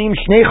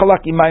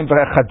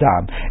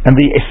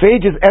the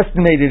sages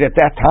estimated at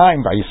that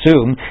time, I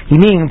assume, he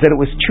means that it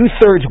was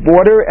 2/3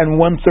 water and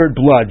 1/3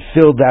 blood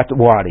filled that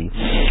wadi.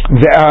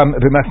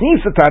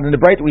 In the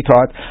bright we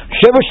taught,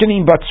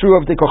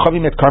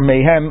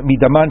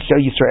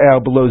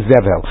 below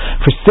Zevel.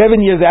 For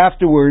 7 years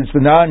afterwards,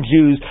 the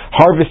non-Jews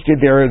harvested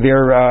their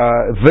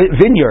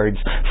vineyards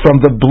from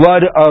the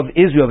blood of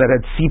Israel that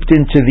had seeped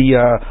into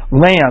the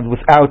land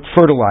without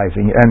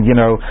fertilizing. And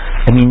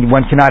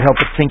one cannot help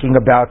but thinking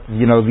about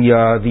the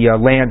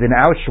land in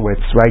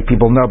Auschwitz, right?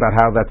 People know about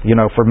how that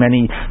for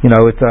many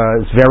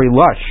it's very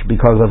lush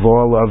because of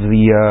all of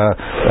the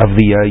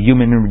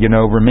human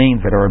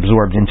remains that are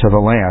absorbed into the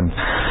land.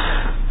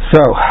 So,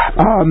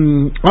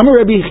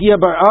 Amar Rabbi Chia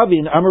bar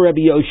Avin, Amar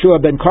Rabbi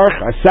Yoshua ben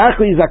Karcha,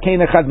 Sachli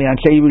Zaken Echad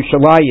me'Anshe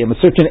Yerushalayim, a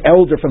certain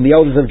elder from the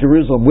elders of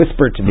Jerusalem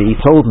whispered to me,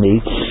 told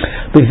me,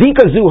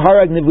 B'zika zu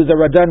harag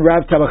Nevuzaradan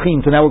Rav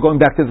Tabachim. So now we're going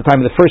back to the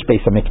time of the first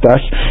Beis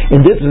HaMikdash.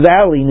 In this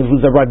valley,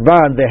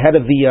 Nevuzaradan, the head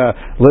of the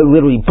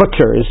literally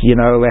butchers,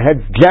 the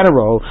head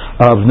general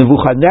of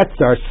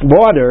Nebuchadnezzar,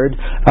 slaughtered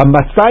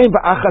Masayim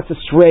v'achas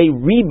esrei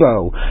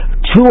ribo,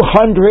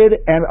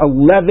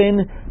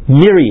 211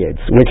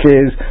 myriads, which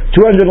is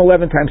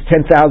 211 times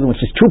 10,000,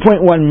 which is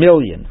 2.1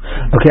 million.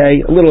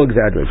 Okay, a little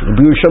exaggeration.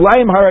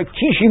 Yerushalayim harak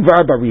tishim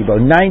v'arba ribo,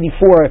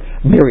 94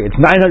 myriads,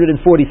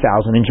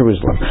 940,000 in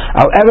Jerusalem.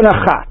 Al even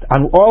achat,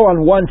 all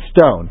on one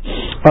stone.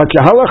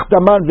 Until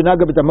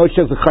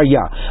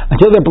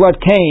their blood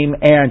came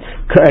and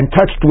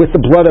touched with the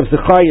blood of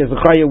Zechariah.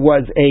 Zechariah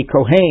was a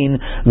Kohen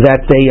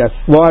that they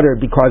slaughtered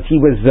because he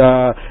was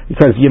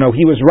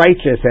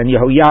righteous, and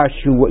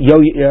Yoash, who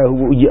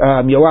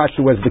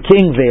was the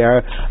king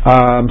there,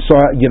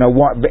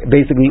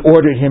 basically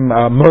ordered him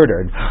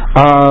murdered.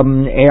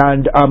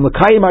 And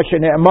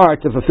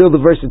to fulfill the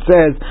verse, it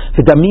says,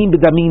 "V'damim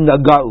b'damim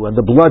naga'u," and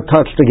the blood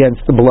touched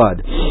against the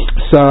blood.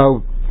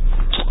 So.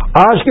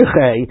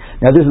 Ashkechei,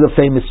 now this is a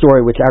famous story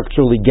which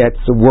actually gets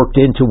worked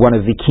into one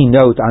of the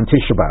keynote on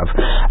Tisha B'Av.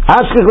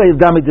 Ashkechei is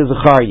Damid de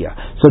Zechariah.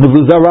 So the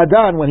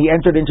Nevuzaradan, when he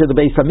entered into the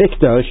Beis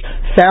HaMikdash,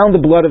 found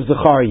the blood of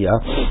Zechariah.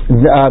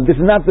 This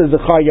is not the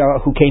Zechariah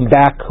who came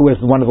back, who was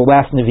one of the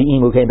last Nevi'im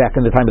who came back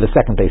in the time of the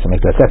second Beis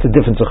HaMikdash. That's a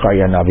different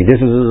Zechariah Navi.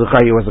 This is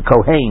Zechariah who was a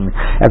Kohen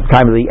at the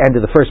time of the end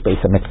of the first Beis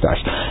HaMikdash.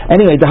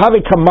 Anyway, the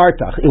Havei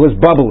Kamartach, it was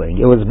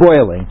bubbling, it was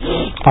boiling.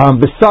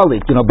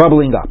 Besalit,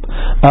 bubbling up.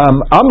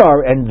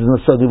 Amar, and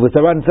so the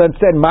Nevuzaradan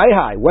said,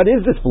 "My what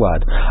is this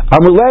blood?"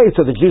 Amalei,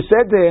 so the Jew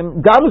said to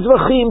him, "Dam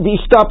zvachim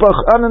dishtapach."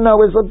 Oh no,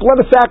 it's the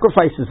blood of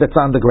sacrifices that's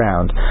on the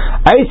ground.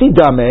 Aisi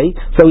dame.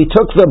 So he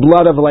took the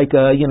blood of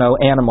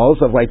animals,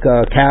 of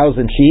cows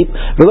and sheep.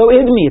 Below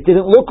idmi, it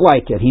didn't look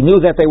like it. He knew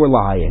that they were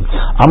lying.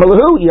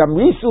 Amalahu, I'm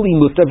recently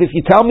mutav. If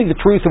you tell me the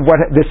truth of what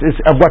this is,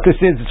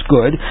 it's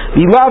good.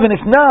 Bilav, and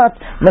if not,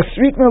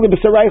 masrikna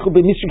lebesaraychu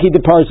b'misriki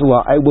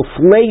deparzula. I will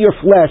flay your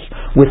flesh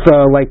with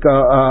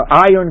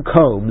iron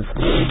combs.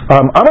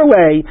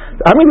 Amalei,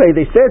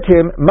 they said to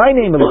him, "My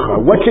name is Elecha.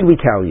 What should we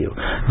tell you?"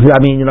 I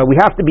mean, we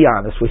have to be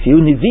honest with you.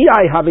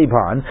 Nizi'ai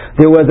haveban.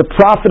 There was a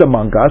prophet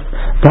among us.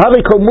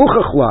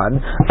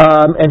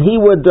 And he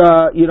would,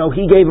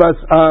 he gave us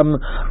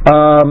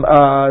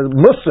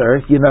musar.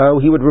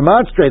 He would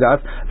remonstrate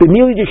us.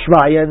 B'mili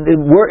d'shmaya,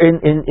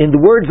 in the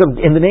words of,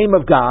 in the name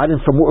of God,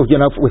 and from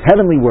with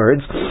heavenly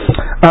words.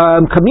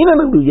 Kamina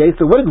leluye.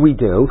 So what did we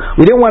do?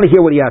 We didn't want to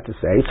hear what he had to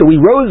say, so we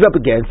rose up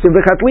against him.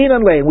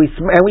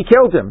 And we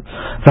killed him.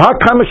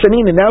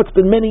 And now it's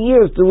been many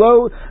years. His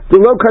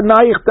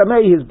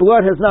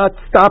blood has not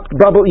stopped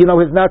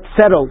has not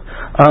settled.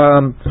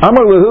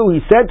 Amar lahu,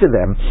 he said to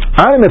them,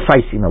 I am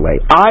efaisin away.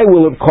 I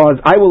will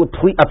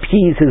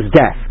appease his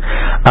death.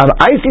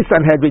 Isi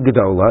Sanhedrin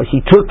Gedola,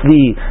 he took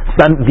the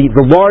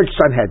large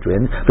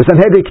Sanhedrin, the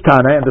Sanhedrin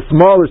Ktana, and the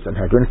smaller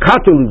Sanhedrin,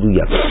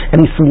 Katuluya,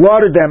 and he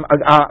slaughtered them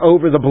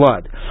over the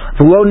blood.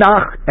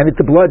 And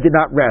the blood did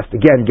not rest.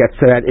 Again, gets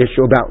to that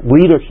issue about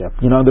leadership,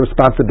 the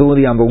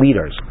responsibility on the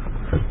leaders.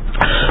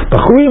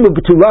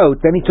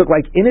 Then he took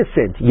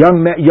innocent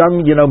young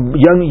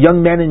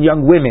men and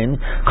young women,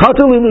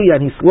 and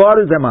he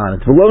slaughtered them on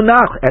it.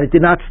 And it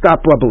did not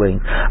stop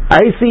bubbling.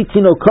 I see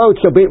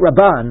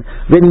Rabban.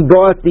 Then he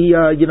brought the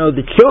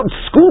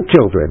school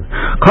children,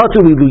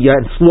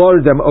 and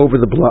slaughtered them over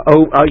the blood,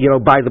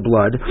 by the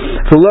blood.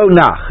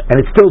 And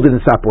it still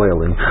didn't stop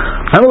boiling.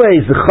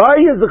 Anyway,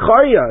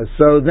 Zechariah.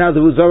 So now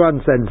the Uzaran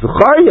said,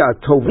 Zechariah,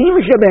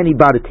 Tovim Shemeni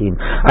Baratim.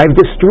 I've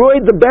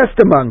destroyed the best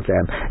among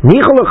them.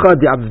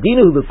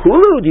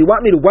 Do you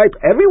want me to wipe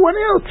everyone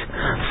out?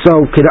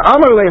 So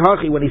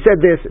when he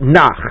said this,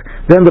 nach,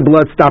 then the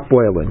blood stopped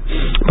boiling.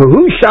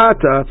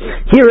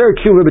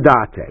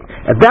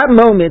 At that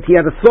moment, he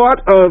had a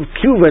thought of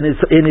tshuva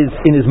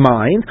in his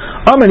mind.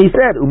 And he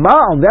said,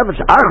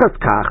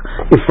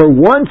 if for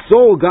one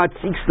soul God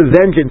seeks the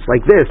vengeance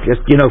like this,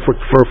 just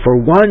for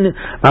one,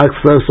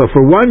 so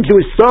for one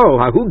Jewish soul,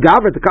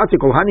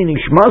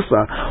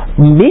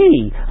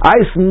 me,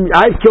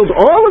 I've killed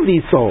all of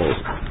these souls.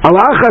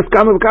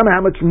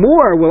 How much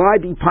more will I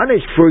be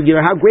punished for?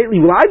 How greatly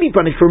will I be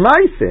punished for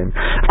my sin?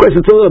 Of course,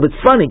 it's a little bit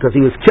funny because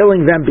he was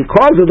killing them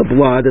because of the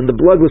blood, and the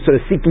blood was sort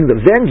of seeking the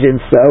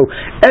vengeance. So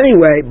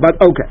anyway, but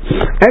okay.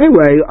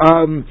 Anyway,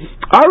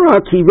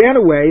 Arak, he ran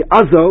away.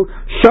 Azo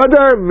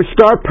Shadar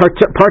Vishtar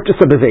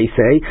Parchasa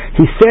Bevese.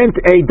 He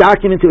sent a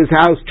document to his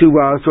house to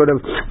sort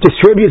of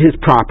distribute his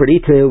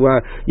property, to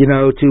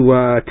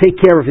take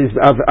care of his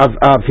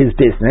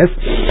business.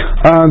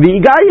 The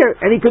guy here,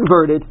 and he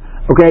converted.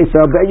 Okay, so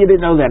I bet you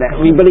didn't know that.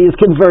 Everybody is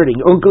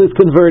converting. Uncle is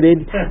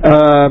converted.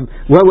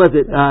 What was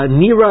it?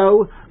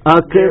 Nero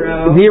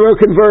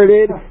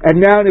converted, and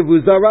now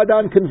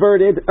Nebuzaradan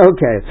converted.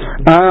 Okay.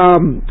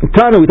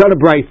 Tana, we done a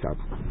brisa.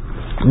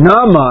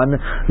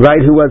 Naaman, right,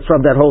 who was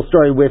from that whole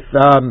story with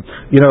Elisha,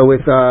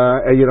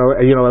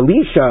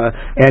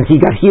 and he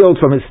got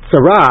healed from his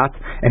tzarat,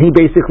 and he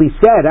basically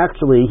said, I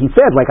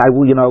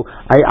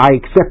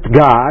accept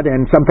God,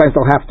 and sometimes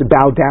I'll have to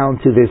bow down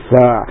to this,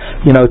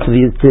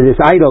 to this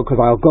idol,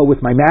 because I'll go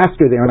with my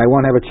master there, and I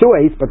won't have a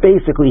choice. But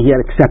basically, he had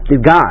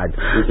accepted God.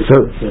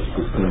 So,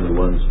 between the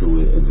ones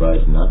who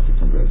advised not to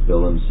convert,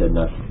 Bilam said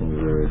not to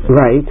convert,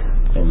 right?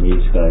 And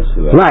these guys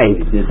who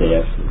actually did,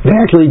 they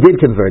actually did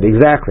convert,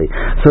 exactly.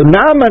 So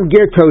Naaman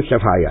ger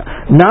toshav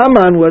haya.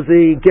 Naaman was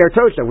a ger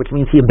toshav, which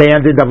means he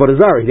abandoned avodah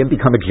zarah. He didn't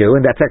become a Jew,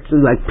 and that's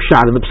actually like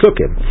pshat in the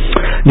psukim.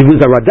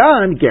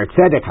 Nebuzaradan ger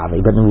tzedek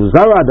havi, but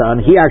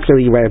Nebuzaradan, he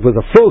actually was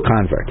a full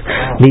convert.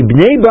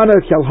 Mibnei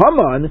banav shel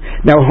Haman.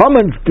 Now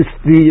Haman's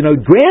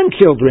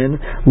grandchildren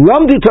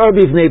lamdu Torah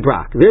b'Bnei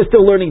Brak. They're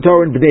still learning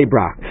Torah in Bnei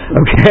Brak.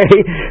 Okay,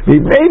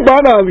 Mibnei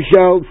banav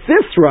shel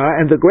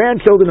Sisra, and the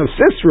grandchildren of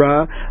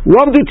Sisra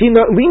limdu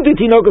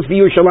tinokos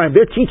v'Yerushalayim.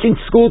 They're teaching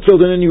school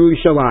children in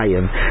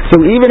Yerushalayim. So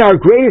even our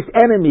greatest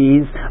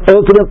enemies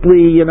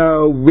ultimately,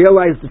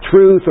 realize the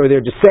truth, or their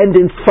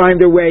descendants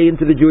find their way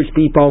into the Jewish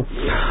people.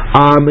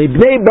 And which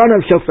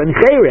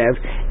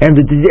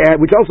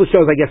also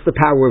shows, I guess, the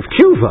power of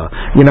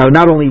tshuva.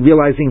 Not only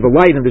realizing the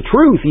light and the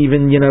truth,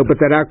 even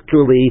but that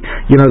actually,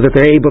 that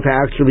they're able to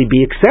actually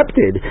be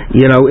accepted.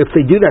 If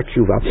they do that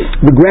tshuva.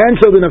 The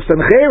grandchildren of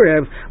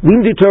Sancherev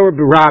limdu Torah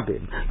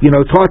b'Rabim.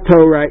 Taught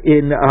Torah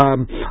in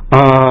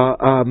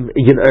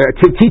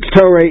to teach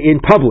Torah in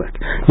public.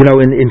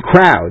 In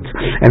crowds.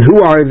 And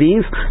who are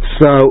these?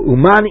 So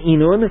Uman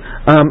Inun,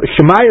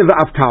 Shemaiah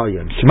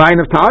Avtalion,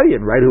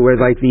 right? Who were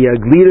like the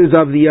leaders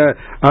of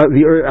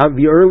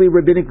the early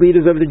rabbinic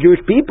leaders of the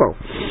Jewish people.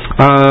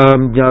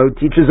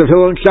 Teachers of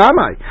Hillel and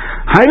Shammai.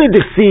 Highly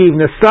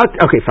deceived.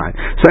 Okay, fine.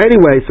 So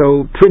anyway,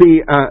 pretty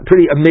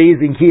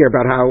amazing here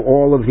about how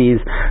all of these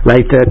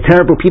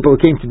terrible people who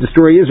came to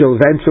destroy Israel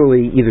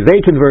eventually either they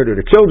converted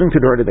or children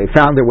converted. They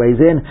found their ways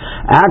in.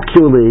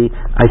 Actually,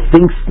 I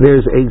think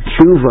there's a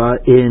tshuva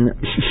in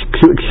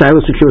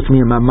Shiloh Shekhuos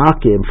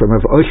Mamakim from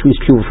Rav Oshvi's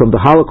tshuva from the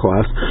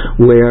Holocaust,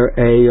 where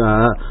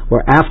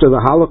after the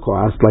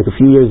Holocaust, like a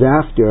few years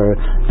after,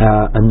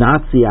 a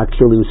Nazi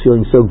actually was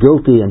feeling so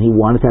guilty and he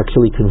wanted to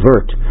actually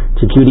convert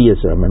to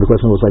Judaism, and the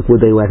question was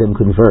would they let him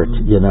convert?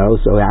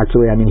 So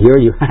actually, here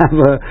you have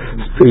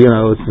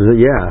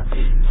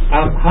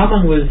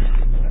Haman was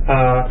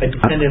a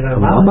descendant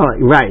of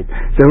Amalek. Right.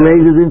 So it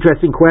raises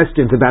interesting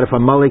questions about if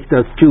Amalek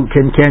does too.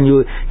 Can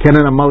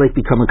an Amalek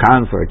become a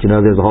convert?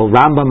 There's a whole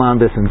Rambam on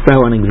this and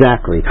so on.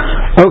 Exactly.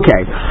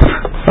 Okay.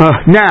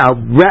 Now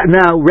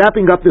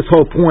wrapping up this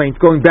whole point,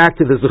 going back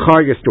to the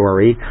Zechariah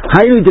story.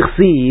 Haynu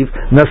dichsiv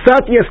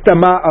nasat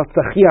yestama al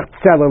tzachiach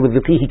tzela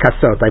levitihi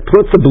kasot. I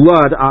put the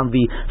blood on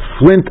the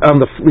flint on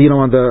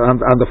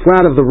the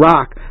flat of the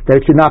rock that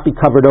it should not be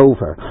covered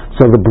over,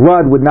 so the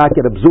blood would not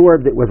get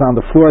absorbed. It was on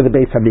the floor of the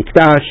Beis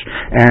Hamikdash,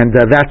 and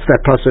that's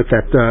that pasuk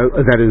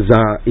that is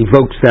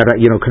evokes that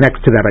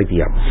connects to that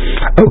idea.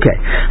 Okay,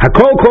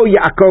 Hakol kol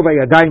Yaakov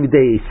ayadayim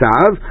b'dei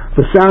Esav.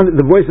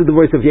 The voice of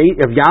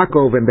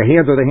Yaakov, and the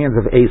hands are the hands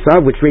of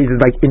Esav, which raises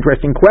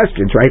interesting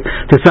questions, right?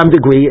 To some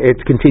degree, it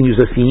continues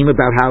a theme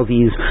about how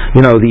these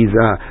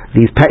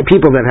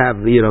people that have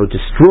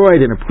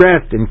destroyed and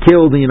oppressed and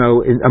killed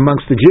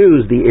amongst the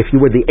Jews,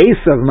 the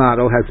Esav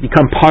model has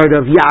become part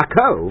of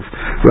Yaakov,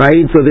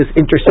 right? So this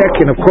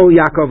intersection of Kol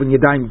Yaakov and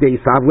Yadayim b'dei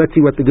Esav. Let's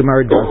see what the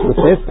Gemara does with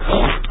this.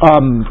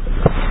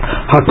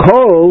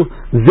 Hakol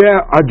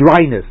there are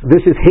dryness.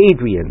 This is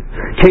Hadrian,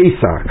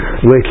 Caesar,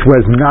 which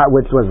was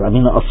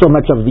so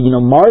much of the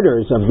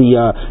martyrs of the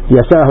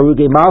Yasar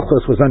Haruge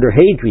Malchus was under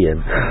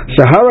Hadrian.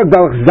 Shaharag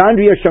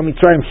Alexandria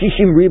Shamitzrayim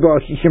Shishim Ribo.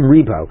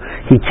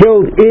 He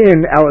killed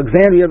in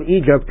Alexandria of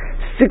Egypt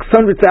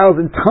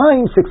 600,000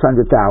 times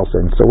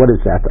 600,000. So what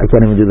is that? I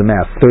can't even do the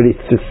math.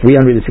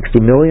 360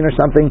 million or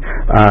something?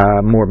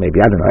 More maybe.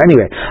 I don't know.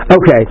 Anyway.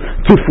 Okay.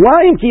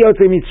 Kiflayim ki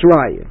yotzei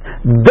Mitzrayim.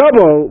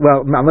 Double,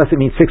 well, unless it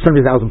means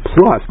 600,000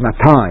 plus, not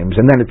times,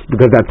 and then it's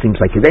because that seems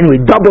like it. Anyway,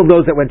 double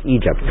those that went to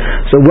Egypt.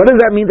 So what does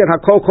that mean that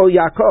Hakol Kol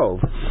Yaakov?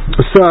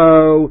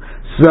 So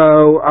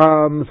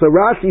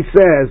Rashi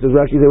says, does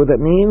Rashi say what that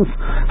means?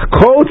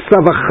 Kol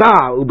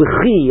tzavacha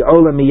ubechi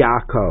ola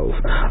miyakov.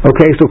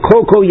 Okay, so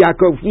Kol Kol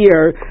Yaakov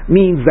here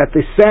means that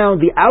the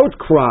sound, the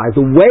outcry,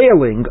 the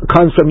wailing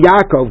comes from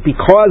Yaakov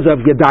because of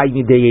Yadai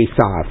Yidei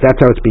Esav. That's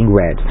how it's being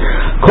read.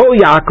 Kol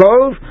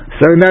Yaakov,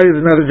 so that is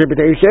another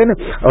interpretation.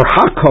 Or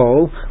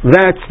Hakol,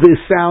 that's the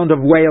sound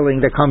of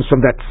wailing that comes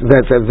from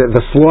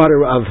the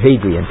slaughter of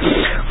Hadrian.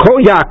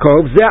 Kol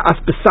Yaakov, Zeh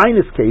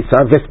Aspesinus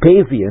Kesar,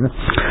 Vespasian,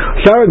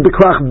 Sharad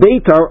Bekrach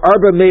Beitar,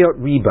 Arba Meot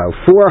Ribo,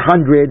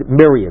 400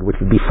 myriad, which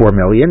would be 4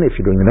 million if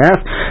you're doing the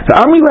math. So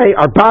Amile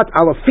Arbat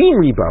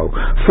Alafim Ribo,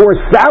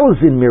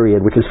 4,000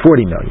 myriad, which is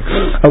 40 million.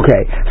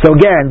 Okay, so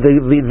again,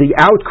 the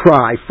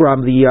outcry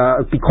from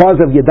because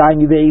of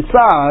Yadayim Yidei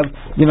Esav,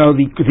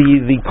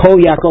 the Kol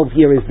Yaakov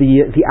here is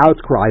the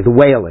outcry, the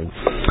wailing.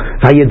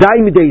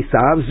 Hayadayim Yidei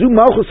Esav, Zu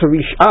Malchus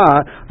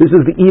Harishah, this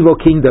is the evil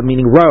kingdom,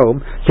 meaning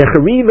Rome.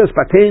 Shecharivas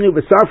Patenu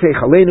V'Sarfei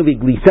Chalenu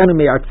V'Glisenu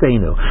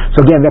Me'artzenu.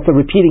 So again, that's a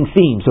repeating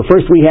theme. So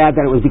first we had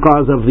that it was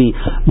because of the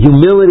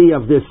humility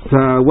of this,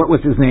 what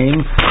was his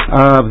name,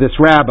 of this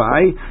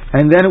rabbi,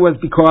 and then it was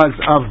because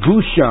of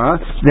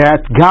Busha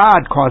that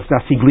God caused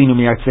us Higlinu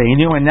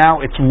Me'artzenu, and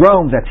now it's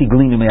Rome that's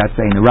Higlinu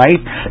Me'artzenu,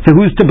 right? So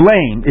who's to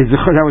blame?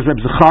 That was Reb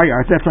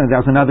Zechariah. Definitely,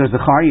 that was another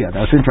Zechariah.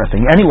 That was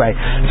interesting. Anyway,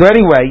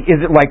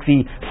 is it like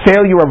the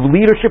failure of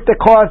leadership that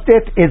caused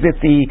it? Is it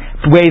the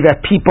way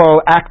that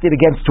people acted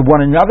against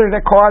one another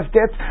that caused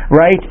it?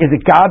 Right? Is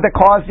it God that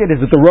caused it?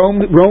 Is it the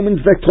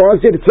Romans that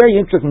caused it? It's very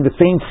interesting, the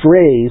same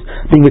phrase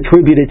being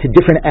attributed to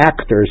different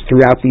actors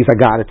throughout these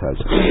Agaditas.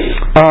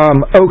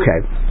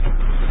 Okay.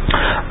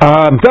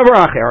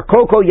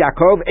 Kol Kol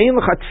Yaakov, Ein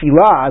Lecha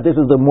Tfilah. This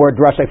is the more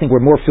drush I think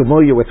we're more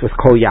familiar with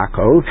Kol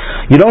Yaakov.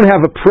 You don't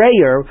have a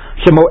prayer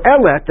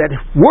Shemo'elet that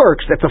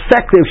works, that's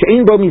effective.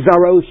 She'ein bo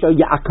mizaro shel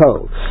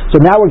Yaakov.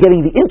 So now we're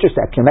getting the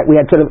intersection that we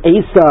had sort of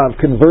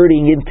Esav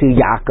converting into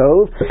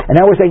Yaakov, and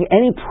now we're saying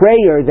any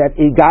prayer that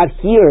God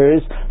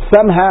hears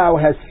somehow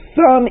has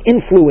some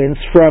influence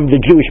from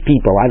the Jewish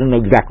people. I don't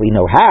exactly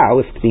know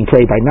how, if it's being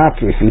prayed by not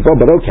Jewish people,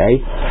 but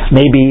okay,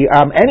 maybe.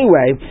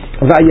 Anyway,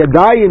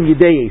 Vayadayim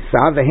Yidei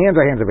Esav, the hands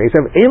are hands of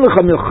Esav, Ein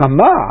Lecha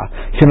Milchama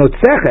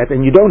Shenotzechet,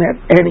 and you don't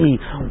have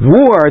any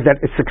war that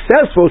is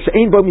successful,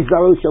 She'ein bo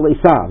mizaro shel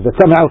Esav, that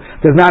somehow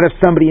does not have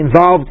somebody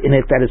involved in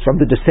it that is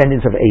from the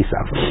descendants of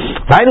Esav.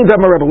 Vaynu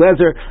Damar Rebbe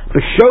Linzer,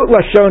 B'shot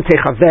Lashon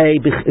Chovevei,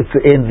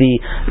 in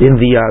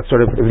the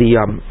sort of the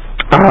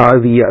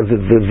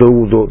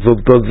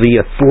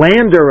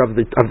slander of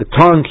the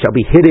tongue shall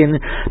be hidden.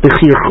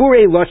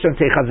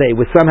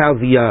 With somehow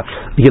the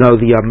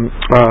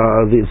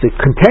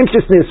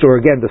contentiousness, or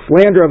again the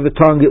slander of the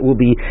tongue, it will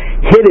be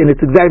hidden.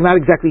 It's not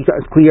exactly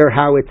clear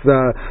how it's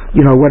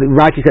what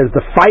Rashi says,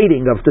 the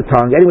fighting of the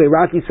tongue. Anyway,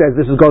 Rashi says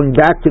this is going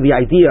back to the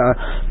idea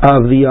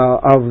of the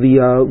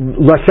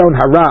lashon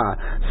hara.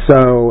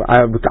 So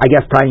I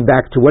guess tying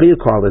back to what do you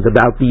call it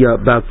about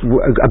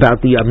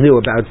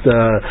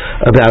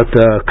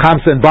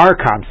Kamsa and Bar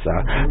Kamsa,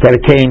 that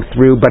it came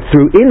through, but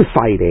through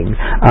infighting,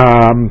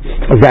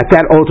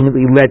 that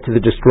ultimately led to the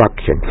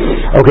destruction.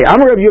 Okay,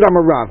 Amar Rav Yud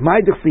Amar Rav,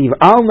 my deceive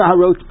al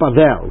naharot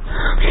Bavel,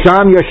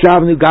 sham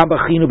yashavnu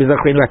gabachinu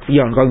b'zachrenu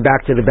atzion, going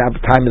back to the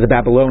time of the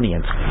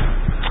Babylonians.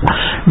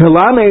 So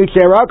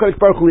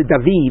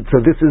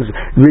this is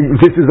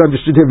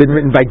understood to have been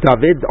written by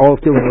David. All of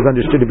Tehillim was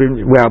understood to have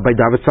been by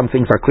David. Some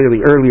things are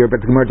clearly earlier,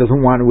 but the Gemara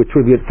doesn't want to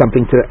attribute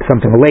something to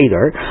something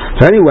later.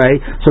 So anyway,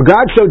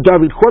 God showed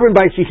David Korban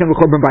Bayis Rishon and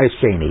Korban Bayis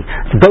Sheni,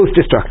 both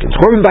destructions.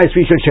 Korban Bayis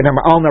Rishon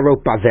Shenemar Al Narot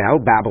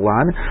Bavel,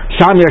 Babylon,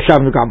 Sham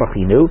Yashavnu Gam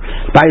Bachinu.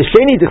 Bayis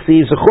Sheni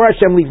deceives Zechor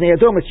Hashem Livnei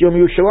Edom Es Yom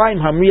Yerushalayim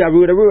Hamri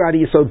Aru Aru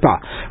Adi Yisod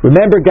Ba.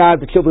 Remember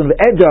God, the children of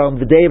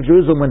Edom, the day of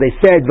Jerusalem, when they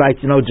said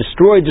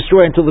destroy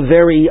until the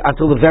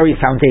very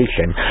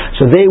foundation.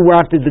 So they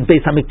wanted the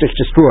Beis Hamikdash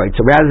destroyed.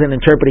 So rather than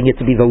interpreting it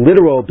to be the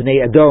literal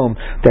Bnei Edom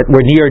that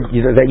we're near,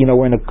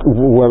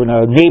 we're in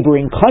a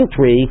neighboring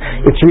country,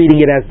 it's reading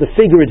it as the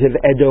figurative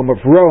Edom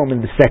of Rome in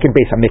the second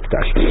Beis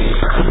Hamikdash.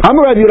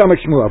 Amar Rav Yud Amar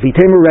Shmuel,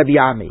 V'itemer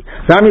Rabbi Ami,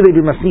 Rami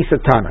Levi Masni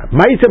Satana,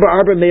 Ma'isa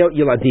Ba'arba Meot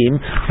Yeladim,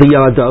 the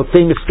Yeladot,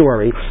 famous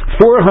story,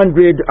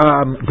 400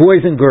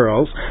 boys and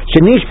girls,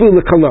 Shenishbu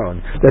L'Kalon,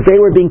 that they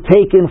were being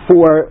taken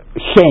for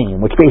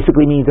shame, which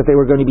basically means that they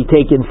were going to be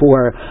taken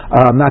for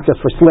not just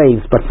for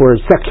slaves but for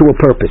sexual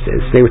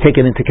purposes. They were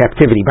taken into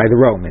captivity by the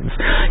Romans.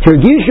 They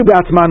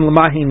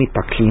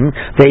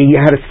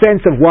had a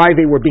sense of why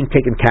they were being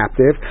taken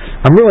captive.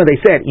 They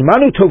said,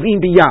 Imanu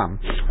tovim biyam,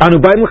 anu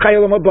ba'im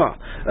l'chayil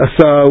haba.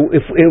 So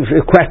if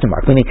question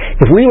mark, meaning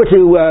if we were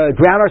to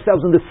drown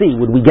ourselves in the sea,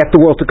 would we get the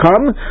world to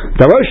come?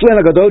 So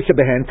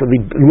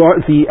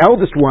the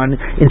eldest one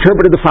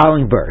interpreted the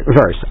following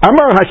verse: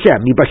 Amar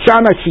Hashem, mi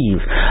Bashan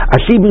Ashiv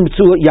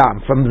mitzulat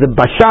yam. From the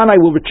Bashan I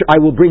will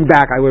bring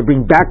back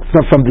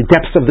from the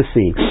depths of the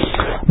sea.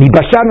 Mi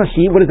Bashan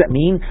Ashiv. What does that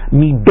mean?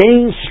 Mi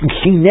bein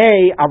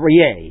shinei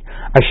aryeh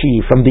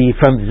Ashiv. From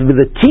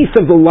the teeth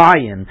of the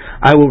lion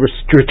I will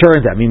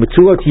return them. Mi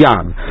mitzulat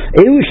yam.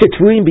 Elu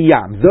shetruim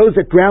biyam. Those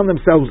that drown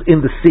themselves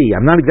in the sea.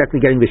 I'm not exactly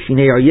getting the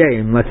shinei aryeh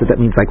unless that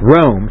means like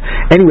Rome.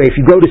 Anyway, if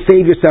you go to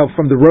save yourself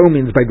from the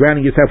Romans by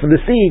drowning yourself in the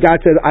sea,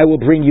 God said, I will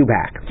bring you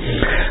back.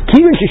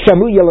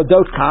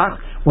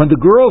 When the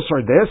girls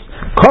heard this,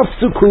 they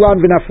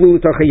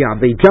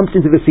jumped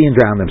into the sea and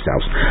drowned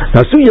themselves.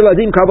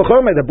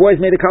 The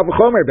boys made a kal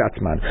v'chomer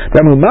batzman.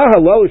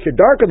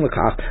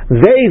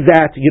 They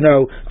that,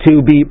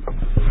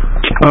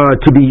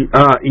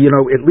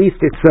 at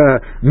least it's a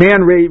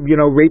man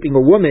raping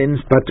a woman,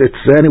 but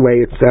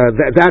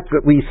that's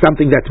at least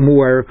something that's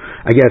more,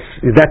 I guess,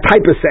 that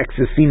type of sex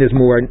is seen as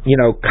more,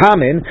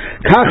 common.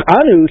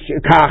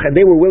 And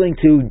they were willing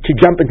to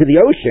jump into the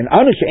ocean.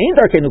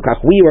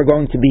 We are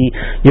going to be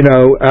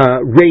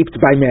raped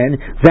by men.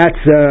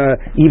 That's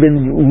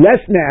even less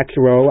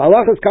natural.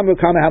 Allah has come to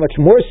how much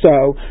more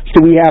so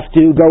we have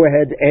to go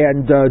ahead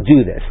and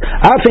do this.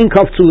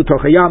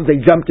 They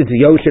jumped into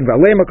the ocean.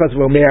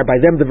 By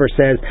them the verse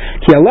says,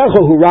 so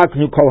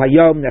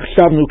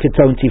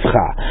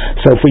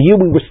for you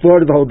we were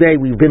slaughtered the whole day.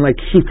 We've been like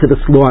sheep to the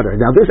slaughter.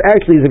 Now this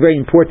actually is a very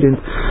important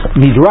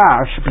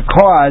midrash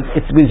because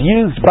it was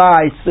used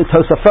by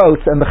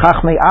Tosafot and the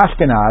Chachmei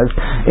Ashkenaz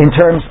in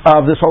terms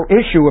of this whole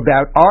issue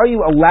about, are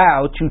you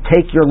allowed to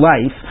take your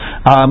life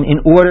in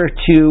order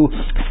to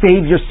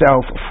save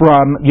yourself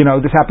from,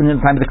 this happened in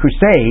the time of the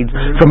Crusades,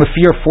 from a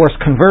fear of forced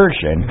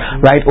conversion,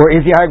 right? Or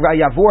is the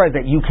Yavor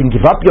that you can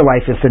give up your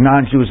life if the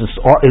non-Jews is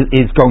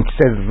going to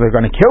say that they're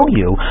going to kill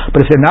you,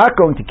 but if they're not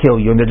going to kill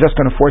you and they're just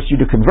going to force you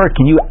to convert,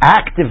 can you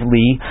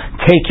actively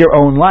take your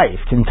own life?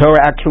 Can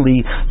Torah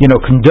actually,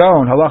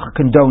 halacha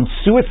condone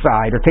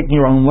suicide or taking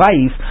your own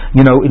life,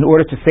 in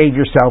order to save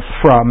yourself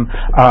from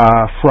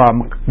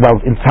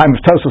in the time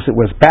of Tosos it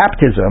was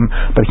baptism,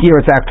 but here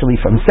it's actually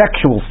from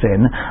sexual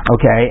sin,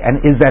 okay, and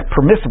is that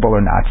permissible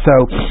or not?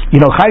 So,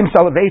 Chaim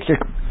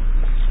Soloveitchik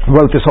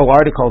wrote this whole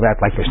article that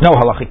there's no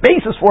halachic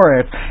basis for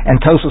it,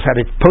 and Tosfos had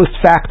to post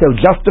facto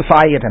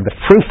justify it, and the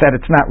proof that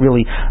it's not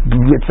really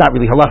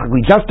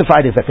halachically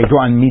justified is that they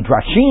draw on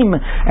midrashim,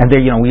 and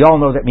we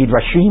all know that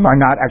midrashim are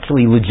not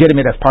actually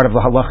legitimate as part of the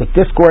halachic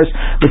discourse.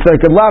 It's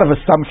like a lot of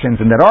assumptions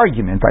in that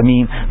argument. But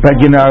he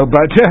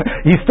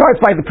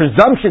starts by the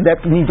presumption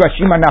that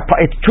midrashim are not.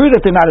 It's true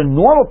that they're not a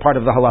normal part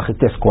of the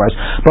halachic discourse,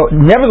 but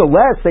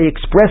nevertheless they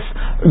express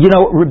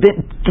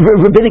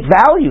rabbinic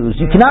values.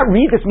 You cannot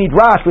read this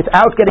midrash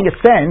without getting a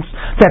sense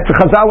that the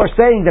Chazal are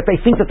saying that they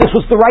think that this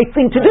was the right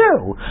thing to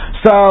do.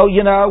 So,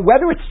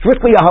 whether it's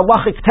strictly a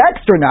halachic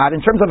text or not, in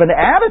terms of an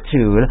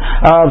attitude,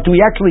 do we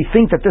actually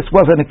think that this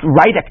was a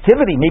right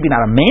activity? Maybe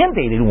not a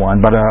mandated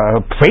one, but a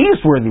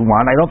praiseworthy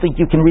one. I don't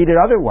think you can read it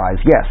otherwise.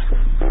 Yes?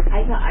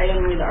 I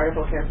didn't read the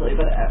article carefully,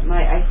 but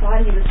I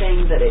thought he was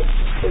saying that it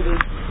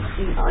was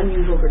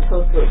unusual for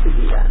Tosfos to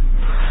do that.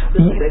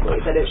 Specifically,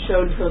 that it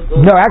showed Tosfos.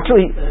 No,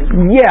 actually,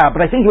 yeah,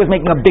 but I think he was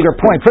making a bigger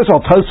point. First of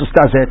all, Tosfos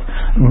does it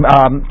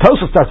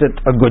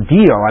a good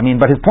deal.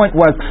 But his point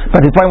was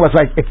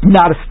it's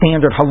not a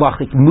standard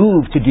halachic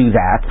move to do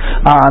that.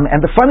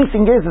 And the funny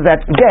thing is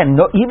that again,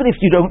 even if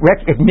you don't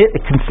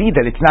concede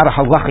that it's not a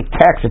halachic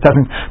text, it's not a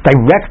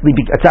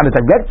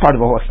direct part of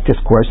the halachic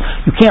discourse.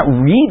 You can't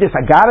read this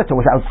Agarata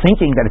without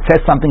thinking that it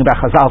says something about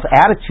Chazal's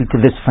attitude to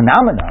this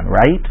phenomenon,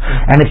 right?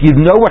 And if you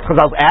know what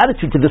Chazal's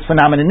attitude to this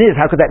phenomenon is,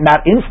 how could that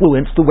not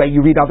influence the way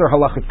you read other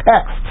halachic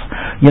texts?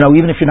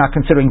 Even if you're not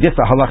considering this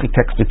a halachic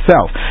text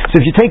itself. So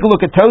if you take a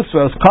look at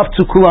Tosfos,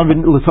 Kaftu Kulam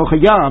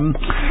L'Sochayam,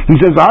 he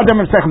says,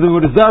 Adam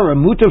Zara,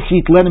 Mutav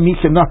Shit Lena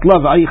Misha Not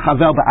Love Ay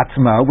Chavel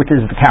Ba'atzma, which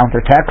is the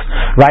counter text,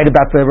 right,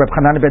 about the Reb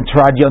Hanan ben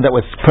Teradion that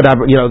was put out,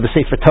 the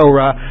Sefer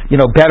Torah,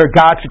 better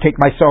God should take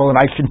my soul and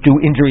I shouldn't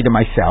do injury to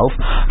myself.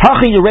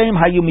 Hachi Yereim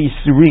Hayum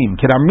Yisurim,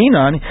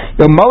 Kedarminan,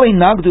 Yomoli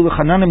Nagdu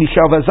L'Chanan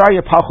Mishal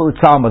Vazarya Pachul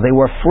Tzalma. They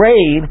were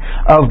afraid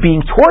of being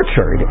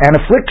tortured and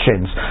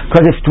afflictions.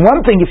 Because it's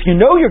one thing if you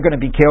know you're going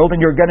to be killed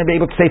and you're going to be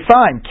able to say,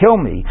 fine, kill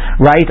me,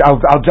 right?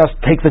 I'll just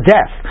take the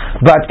death.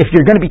 But if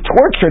you're going to be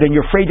tortured and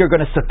you're afraid you're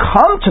going to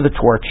succumb to the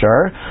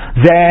torture,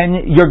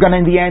 then you're going to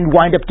in the end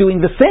wind up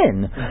doing the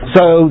sin.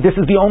 So this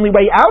is the only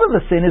way out of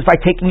the sin is by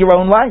taking your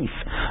own life.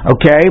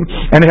 Okay?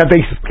 And had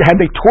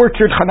they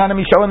tortured Hanan and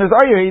Mishael and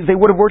Azariah, they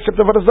would have worshipped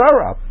the Avodah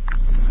Zarah.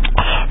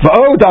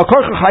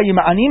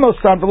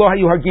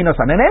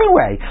 And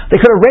anyway, they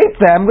could have raped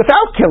them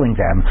without killing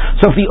them.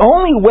 So if the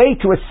only way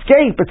to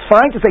escape, it's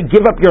fine to say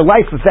give up your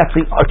life if that's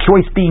a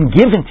choice being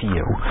given to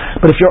you.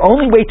 But if your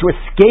only way to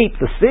escape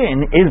the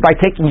sin is by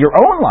taking your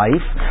own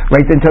life,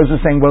 right, then Tosfos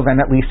is saying, well, then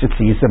at least it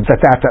sees them that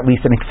that's at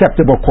least an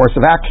acceptable course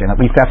of action. At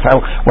least that's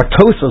what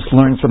Tosfos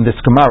learns from this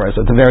Gemara.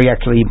 So it's a very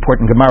actually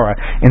important Gemara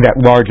in that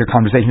larger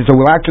conversation. So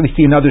we'll actually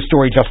see another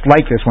story just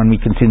like this when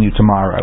we continue tomorrow.